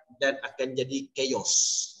penat dan akan jadi chaos.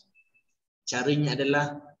 Caranya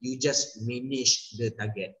adalah you just manage the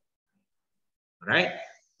target. Alright?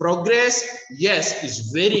 Progress, yes,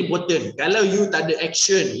 is very important. Kalau you tak ada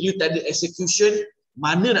action, you tak ada execution,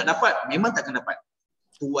 mana nak dapat? Memang takkan dapat.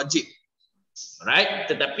 Itu wajib. Alright?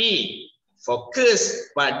 Tetapi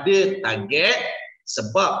fokus pada target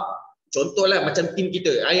sebab contohlah macam tim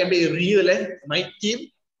kita. I ambil real my team.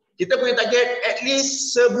 Kita punya target at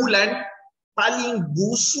least sebulan paling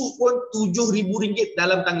busuk pun RM7,000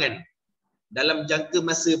 dalam tangan. Dalam jangka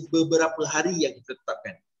masa beberapa hari yang kita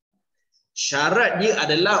tetapkan. Syarat dia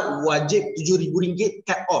adalah wajib RM7,000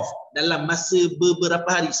 cut off dalam masa beberapa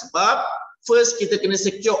hari. Sebab first kita kena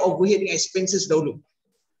secure overhead and expenses dahulu.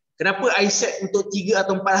 Kenapa I set untuk 3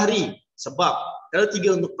 atau 4 hari? Sebab kalau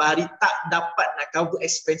 3 untuk 4 hari tak dapat nak cover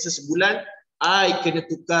expenses sebulan, I kena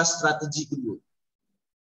tukar strategi kedua.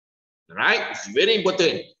 Alright, it's very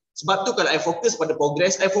important. Sebab tu kalau I fokus pada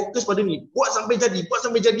progress, I fokus pada ni. Buat sampai jadi, buat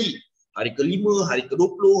sampai jadi. Hari ke-5, hari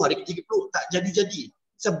ke-20, hari ke-30 tak jadi-jadi.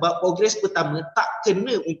 Sebab progress pertama tak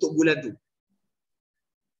kena untuk bulan tu.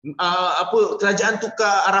 Kerajaan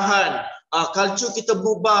tukar arahan, culture kita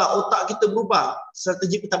berubah, otak kita berubah.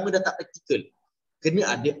 Strategi pertama dah tak praktikal. Kena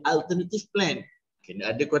ada alternative plan,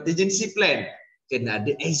 kena ada contingency plan, kena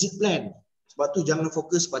ada exit plan. Sebab tu jangan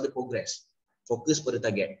fokus pada progress. Fokus pada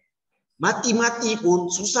target. Mati-mati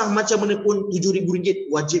pun, susah macam mana pun,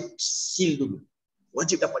 RM7,000 wajib seal dulu.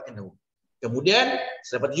 Wajib dapatkan dahulu. Kemudian,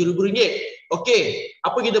 selepas RM7,000, okey,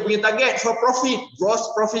 apa kita punya target for profit? Gross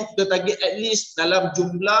profit kita target at least dalam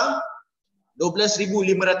jumlah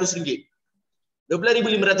RM12,500.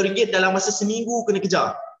 RM12,500 dalam masa seminggu kena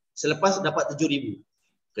kejar. Selepas dapat RM7,000.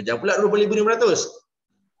 Kejar pula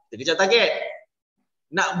RM20,500. Kita kejar target.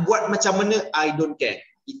 Nak buat macam mana, I don't care.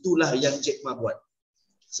 Itulah yang Jack Ma buat.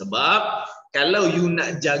 Sebab kalau you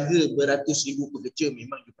nak jaga beratus ribu pekerja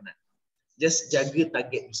memang you penat. Just jaga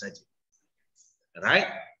target you saja. Alright?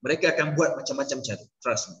 Mereka akan buat macam-macam cara.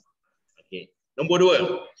 Trust me. Okay. Nombor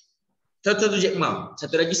 2. Satu Jack Ma.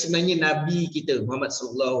 Satu lagi sebenarnya Nabi kita Muhammad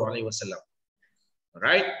sallallahu alaihi wasallam.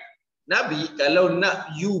 Alright? Nabi kalau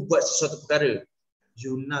nak you buat sesuatu perkara,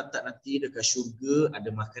 you nak tak nanti dekat syurga ada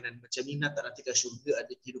makanan macam ni, nak tak nanti dekat syurga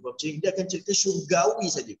ada kehidupan macam ni, dia akan cerita syurgawi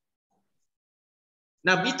saja.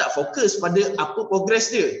 Nabi tak fokus pada apa progres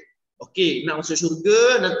dia. Okey, nak masuk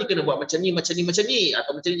syurga nanti kena buat macam ni atau macam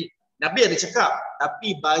ni. Nabi ada cakap,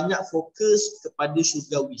 tapi banyak fokus kepada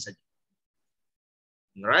syurgawi saja.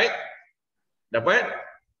 Alright? Dapat?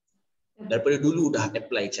 Daripada dulu dah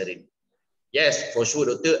apply cara ni. Yes, for sure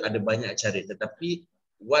doktor ada banyak cara, tetapi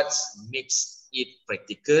what makes it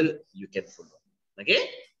practical you can follow. Okay?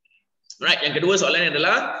 Right, yang kedua soalan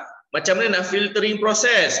adalah macam mana nak filtering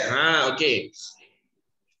proses? Okay.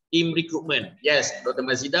 Team recruitment. Yes, Dr.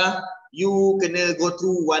 Mazidah, you kena go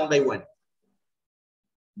through one by one.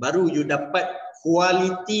 Baru you dapat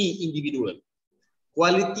quality individual,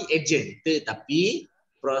 quality agent, tetapi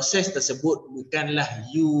proses tersebut bukanlah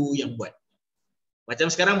you yang buat.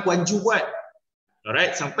 Macam sekarang Puan Ju buat.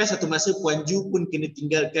 Alright, sampai satu masa Puan Ju pun kena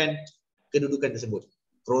tinggalkan kedudukan tersebut,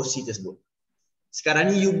 prosi tersebut.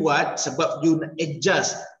 Sekarang ni you buat sebab you nak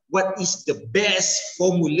adjust what is the best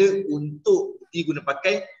formula untuk diguna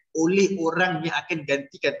pakai oleh orang yang akan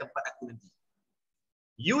gantikan tempat aku nanti.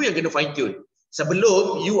 You yang kena fine tune.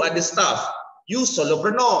 Sebelum you ada staff, you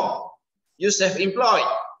solopreneur, you self-employed,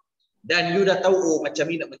 dan you dah tahu oh macam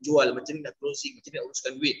ni nak menjual, macam ni nak closing, macam ni nak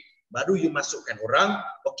uruskan duit. Baru you masukkan orang,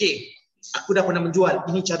 okay, aku dah pernah menjual,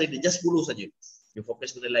 ini cara dia, just follow saja. You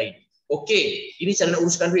fokus benda lain. Okay, ini cara nak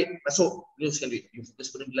uruskan duit, masuk, uruskan duit, you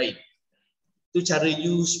fokus benda lain. Itu cara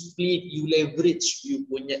you split, you leverage you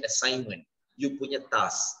punya assignment, you punya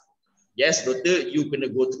task. Yes, doktor, you kena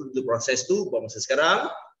go through the process tu buat masa sekarang,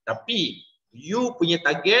 tapi you punya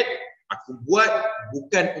target, aku buat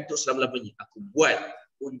bukan untuk selama-lamanya, aku buat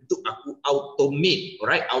untuk aku automate,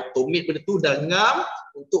 alright? Automate benda tu dan ngam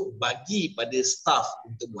untuk bagi pada staff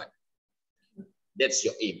untuk buat. That's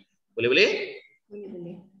your aim. Boleh? Boleh.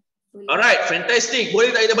 Alright, fantastic.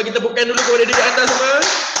 Boleh tak kita bagi tepukan dulu kepada diri anda semua?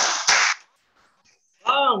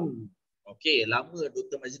 Okay, lama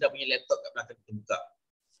Dr. Mazidah punya laptop kat belakang kita buka.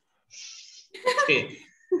 Okay.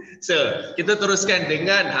 So, kita teruskan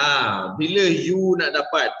dengan bila you nak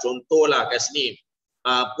dapat, contohlah kat sini,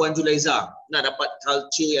 Puan Julaiza nak dapat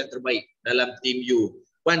culture yang terbaik dalam team you.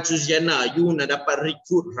 Puan Suziana, you nak dapat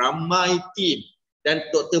recruit ramai team. Dan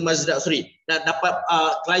Dr. Mazidah, nak dapat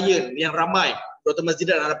klien yang ramai. Dr.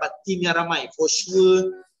 Mazidah nak dapat team yang ramai. For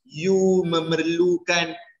sure, you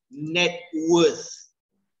memerlukan net worth.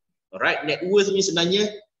 Alright, net worth ni sebenarnya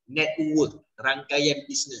network, rangkaian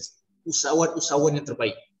bisnes, usahawan-usahawan yang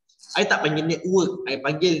terbaik. I tak panggil network, I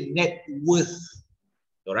panggil net worth.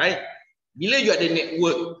 Alright. Bila you ada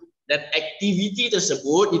network dan aktiviti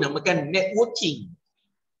tersebut dinamakan networking.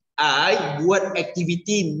 I buat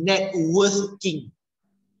aktiviti networking.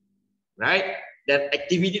 Right? Dan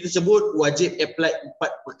aktiviti tersebut wajib apply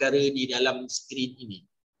 4 perkara di dalam skrin ini.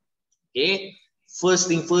 Okay. First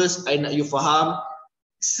thing first, I nak you faham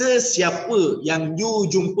sesiapa yang you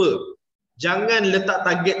jumpa, jangan letak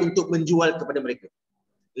target untuk menjual kepada mereka.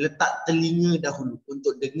 Letak telinga dahulu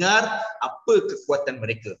untuk dengar apa kekuatan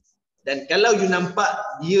mereka. Dan kalau you nampak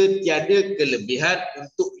dia tiada kelebihan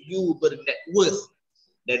untuk you bernet worth,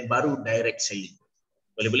 dan baru direct selling.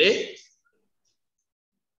 Boleh?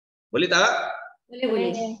 Boleh tak?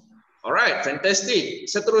 Boleh. Alright, fantastic.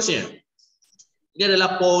 Seterusnya, ini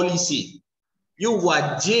adalah polisi. You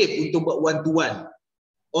wajib untuk buat one to one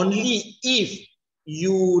only if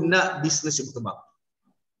you nak bisnes you berkembang.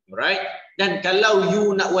 Alright? Dan kalau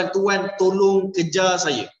you nak one to one, tolong kejar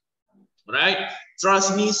saya. Alright?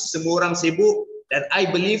 Trust me, semua orang sibuk dan I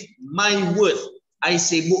believe my worth, I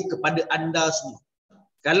sibuk kepada anda semua.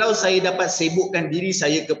 Kalau saya dapat sibukkan diri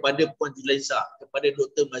saya kepada Puan Julaiza, kepada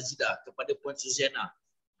Dr. Mazidah, kepada Puan Suziana.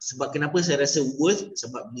 Sebab kenapa saya rasa worth?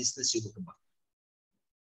 Sebab bisnes you berkembang.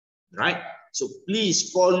 Right? So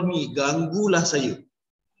please call me, ganggulah saya.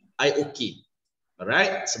 I okay.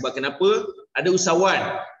 Alright? Sebab kenapa? Ada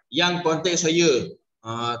usahawan yang kontak saya,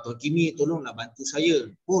 Tuan Kimmie tolonglah bantu saya.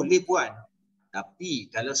 Boleh Puan. Tapi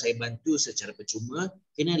kalau saya bantu secara percuma,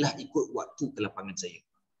 kenalah ikut waktu ke lapangan saya.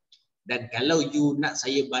 Dan kalau you nak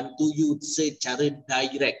saya bantu you secara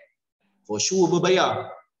direct, for sure berbayar.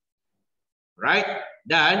 Right?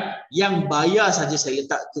 Dan yang bayar saja saya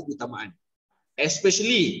letak keutamaan.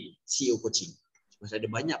 Especially CEO coaching. Sebab ada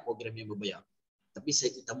banyak program yang berbayar. Tapi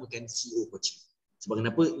saya utamakan CEO coaching. Sebab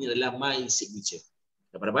kenapa? Ini adalah my signature.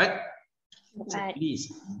 Dapat? So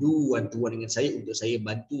please do one-to-one dengan saya untuk saya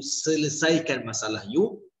bantu selesaikan masalah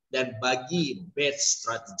you dan bagi best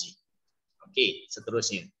strategi. Okey,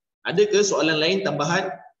 seterusnya. Ada ke soalan lain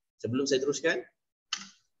tambahan sebelum saya teruskan?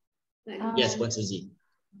 Yes, Puan Suzy.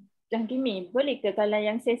 Tuan Kimmie, boleh ke kalau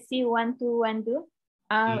yang sesi one-to-one tu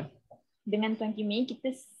dengan Tuan Kimmie,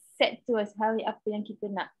 kita set tu hari apa yang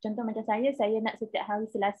kita nak. Contoh macam saya nak setiap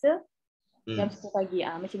hari Selasa jam 10 pagi.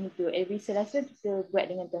 Macam itu. Every Selasa kita buat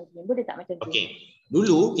dengan Tuan Kimmie. Boleh tak macam tu? Okey.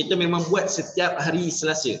 Dulu kita memang buat setiap hari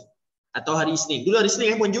Selasa atau hari Isnin. Dulu hari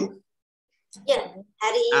Isnin Puan Ju? Ya,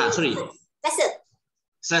 hari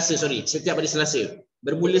Selasa, sorry. Setiap hari Selasa.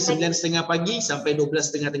 Bermula 9.30 pagi sampai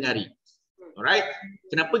 12.30 tengah hari. Alright.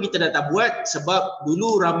 Kenapa kita dah tak buat? Sebab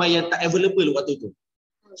dulu ramai yang tak available waktu tu.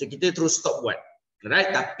 So kita terus stop buat. Alright.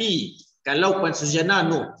 Tapi kalau Puan Suziana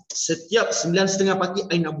no, setiap 9.30 pagi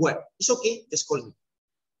I nak buat. It's okay. Just call me.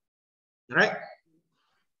 Alright.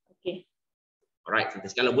 Okay. Alright.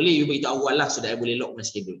 Kalau boleh you beritahu awal lah so that I boleh lock my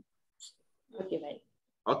schedule. Okay, baik.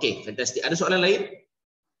 Okay, fantastic. Ada soalan lain?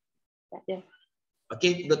 Tak ada.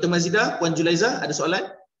 Okay, Dr. Mazidah, Puan Julaiza, ada soalan?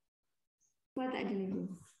 Tak ada lagi.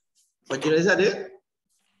 Puan Julaiza ada?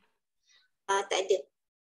 Tak ada.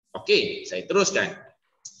 Okay, saya teruskan.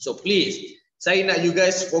 So please, saya nak you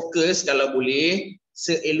guys fokus kalau boleh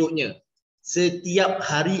seeloknya. Setiap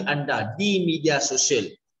hari anda di media sosial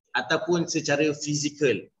ataupun secara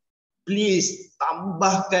fizikal, please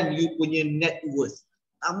tambahkan you punya net worth.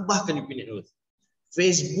 Tambahkan you punya net worth.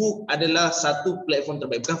 Facebook adalah satu platform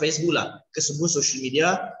terbaik. Bukan Facebook lah. Kesemua social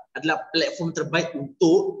media adalah platform terbaik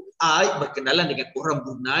untuk I berkenalan dengan orang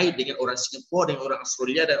Brunei, dengan orang Singapura, dengan orang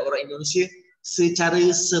Australia dan orang Indonesia secara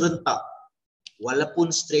serentak.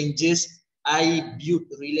 Walaupun strangers, I build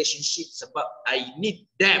relationship sebab I need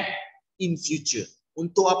them in future.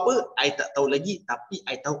 Untuk apa? I tak tahu lagi tapi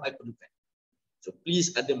I tahu I perlukan. So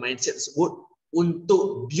please ada mindset tersebut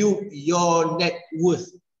untuk build your net worth.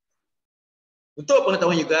 Untuk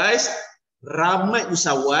pengetahuan you guys, ramai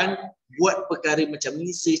usahawan buat perkara macam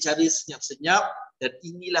ni secara senyap-senyap dan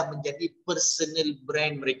inilah menjadi personal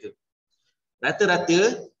brand mereka.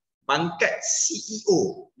 Rata-rata pangkat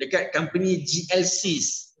CEO dekat company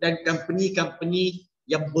GLCs dan company-company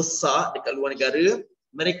yang besar dekat luar negara,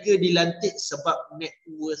 mereka dilantik sebab net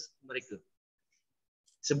worth mereka.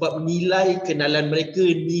 Sebab nilai kenalan mereka,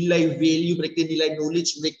 nilai value mereka, nilai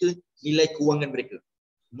knowledge mereka, nilai kewangan mereka.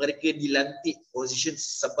 Mereka dilantik position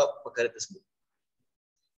sebab perkara tersebut.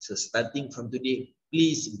 So starting from today,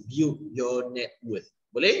 please build your net worth.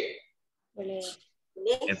 Boleh? Boleh.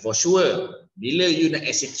 And for sure, bila you nak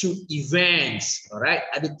execute events, alright,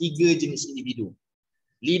 ada 3 jenis individu.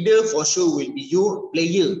 Leader for sure will be you,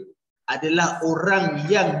 player adalah orang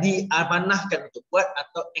yang diamanahkan untuk buat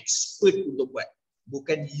atau expert untuk buat.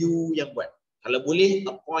 Bukan you yang buat. Kalau boleh,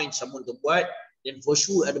 appoint someone untuk buat, then for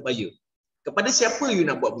sure ada buyer. Kepada siapa you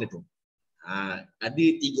nak buat benda tu? Ada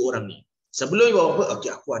 3 orang ni. Sebelum you buat apa? Okay,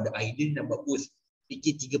 aku ada idea nak buat booth.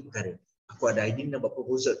 Fikir 3 perkara. Aku ada idea nak buat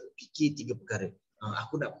proposal. Fikir 3 perkara.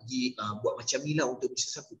 Aku nak pergi buat macam ni lah untuk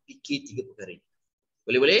bisnes aku. Fikir 3 perkara.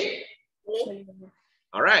 Boleh? Boleh.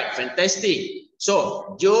 Alright, fantastic.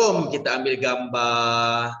 So, jom kita ambil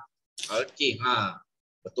gambar. Okay,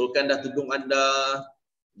 betulkan dah tudung anda.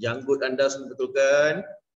 Janggut anda semua betulkan.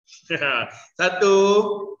 1,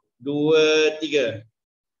 2, 3.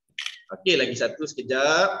 Okey, lagi satu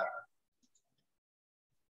sekejap.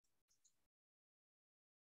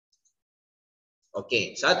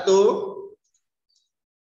 Okey, 1,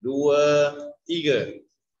 2, 3.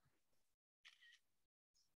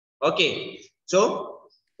 Okey, so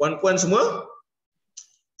puan-puan semua,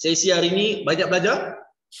 sesi hari ini banyak belajar?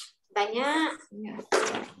 Banyak.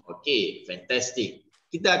 Okey, fantastic.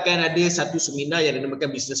 Kita akan ada satu seminar yang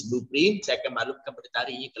dinamakan Business Blueprint. Saya akan maklumkan pada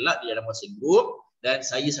hari ini kelak di dalam WhatsApp group dan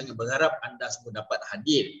saya sangat berharap anda semua dapat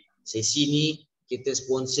hadir. Sesi ini kita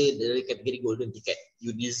sponsor dari kategori Golden Ticket.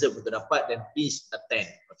 You deserve untuk dapat dan please attend.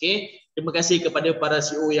 Okay? Terima kasih kepada para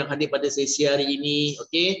CEO yang hadir pada sesi hari ini.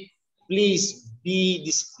 Okay? Please be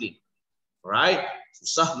disciplined. Alright?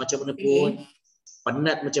 Susah macam mana pun,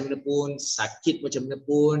 penat macam mana pun, sakit macam mana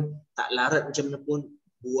pun, tak larat macam mana pun,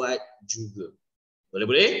 buat juga. Boleh?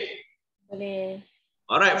 Boleh.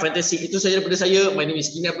 Alright, fantastic. Itu sahaja daripada saya. My name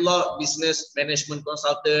is Kimmie Abdullah, Business Management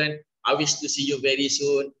Consultant. I wish to see you very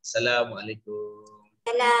soon. Assalamualaikum.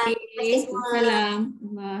 Salam. Terima kasih semua. Salam.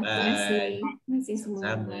 Terima kasih. Bye. Terima kasih semua.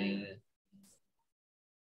 Sama.